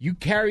somewhere. You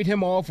carried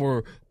him off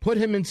or put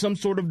him in some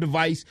sort of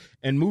device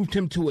and moved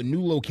him to a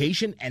new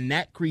location, and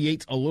that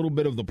creates a little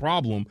bit of the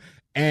problem.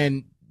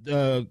 And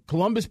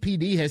Columbus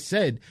PD has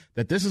said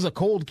that this is a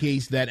cold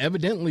case that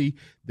evidently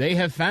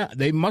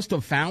they must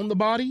have found the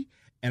body,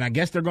 and I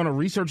guess they're going to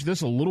research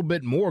this a little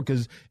bit more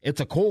because it's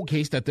a cold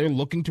case that they're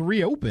looking to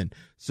reopen.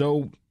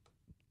 So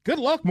good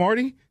luck,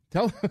 Marty.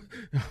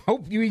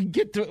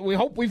 We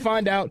hope we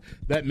find out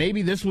that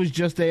maybe this was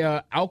just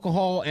a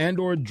alcohol and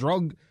or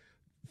drug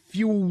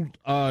fueled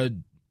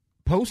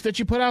post that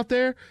you put out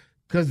there,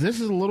 because this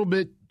is a little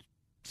bit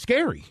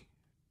scary.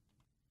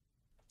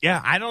 Yeah,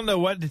 I don't know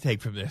what to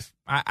take from this.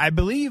 I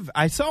believe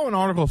I saw an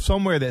article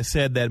somewhere that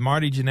said that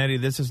Marty Jannetty,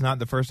 this is not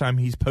the first time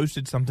he's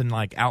posted something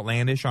like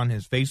outlandish on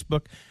his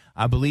Facebook.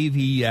 I believe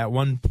he at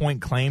one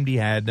point claimed he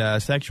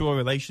had sexual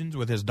relations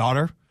with his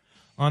daughter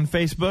on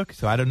Facebook.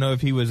 So I don't know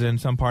if he was in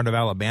some part of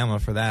Alabama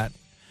for that.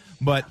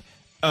 But,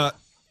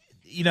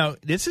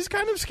 this is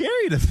kind of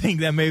scary to think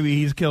that maybe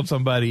he's killed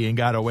somebody and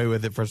got away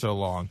with it for so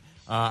long.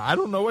 I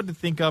don't know what to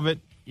think of it.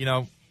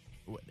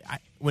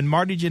 When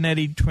Marty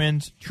Jannetty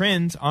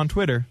trends on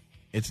Twitter,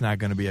 it's not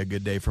going to be a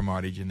good day for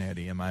Marty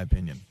Jannetty, in my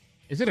opinion.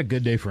 Is it a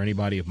good day for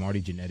anybody if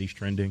Marty Jannetty's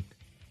trending?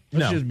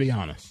 Let's No. just be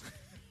honest.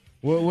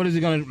 What is he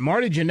going to?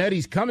 Marty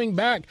Jannetty's coming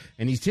back,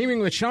 and he's teaming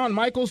with Shawn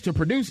Michaels to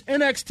produce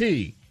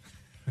NXT.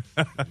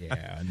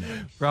 Yeah, no.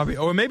 Probably,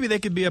 or maybe they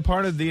could be a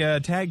part of the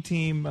tag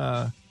team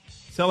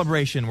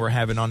celebration we're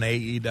having on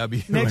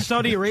AEW. Next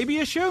Saudi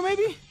Arabia show,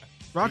 maybe?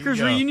 Rockers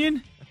There you go.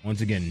 reunion?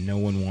 Once again, no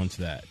one wants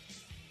that.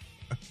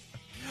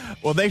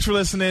 Well, thanks for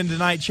listening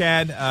tonight,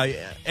 Chad.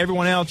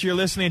 Everyone else, you're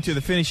listening to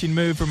The Finishing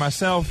Move for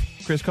myself,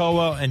 Chris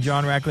Culwell, and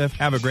John Radcliffe.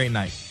 Have a great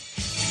night.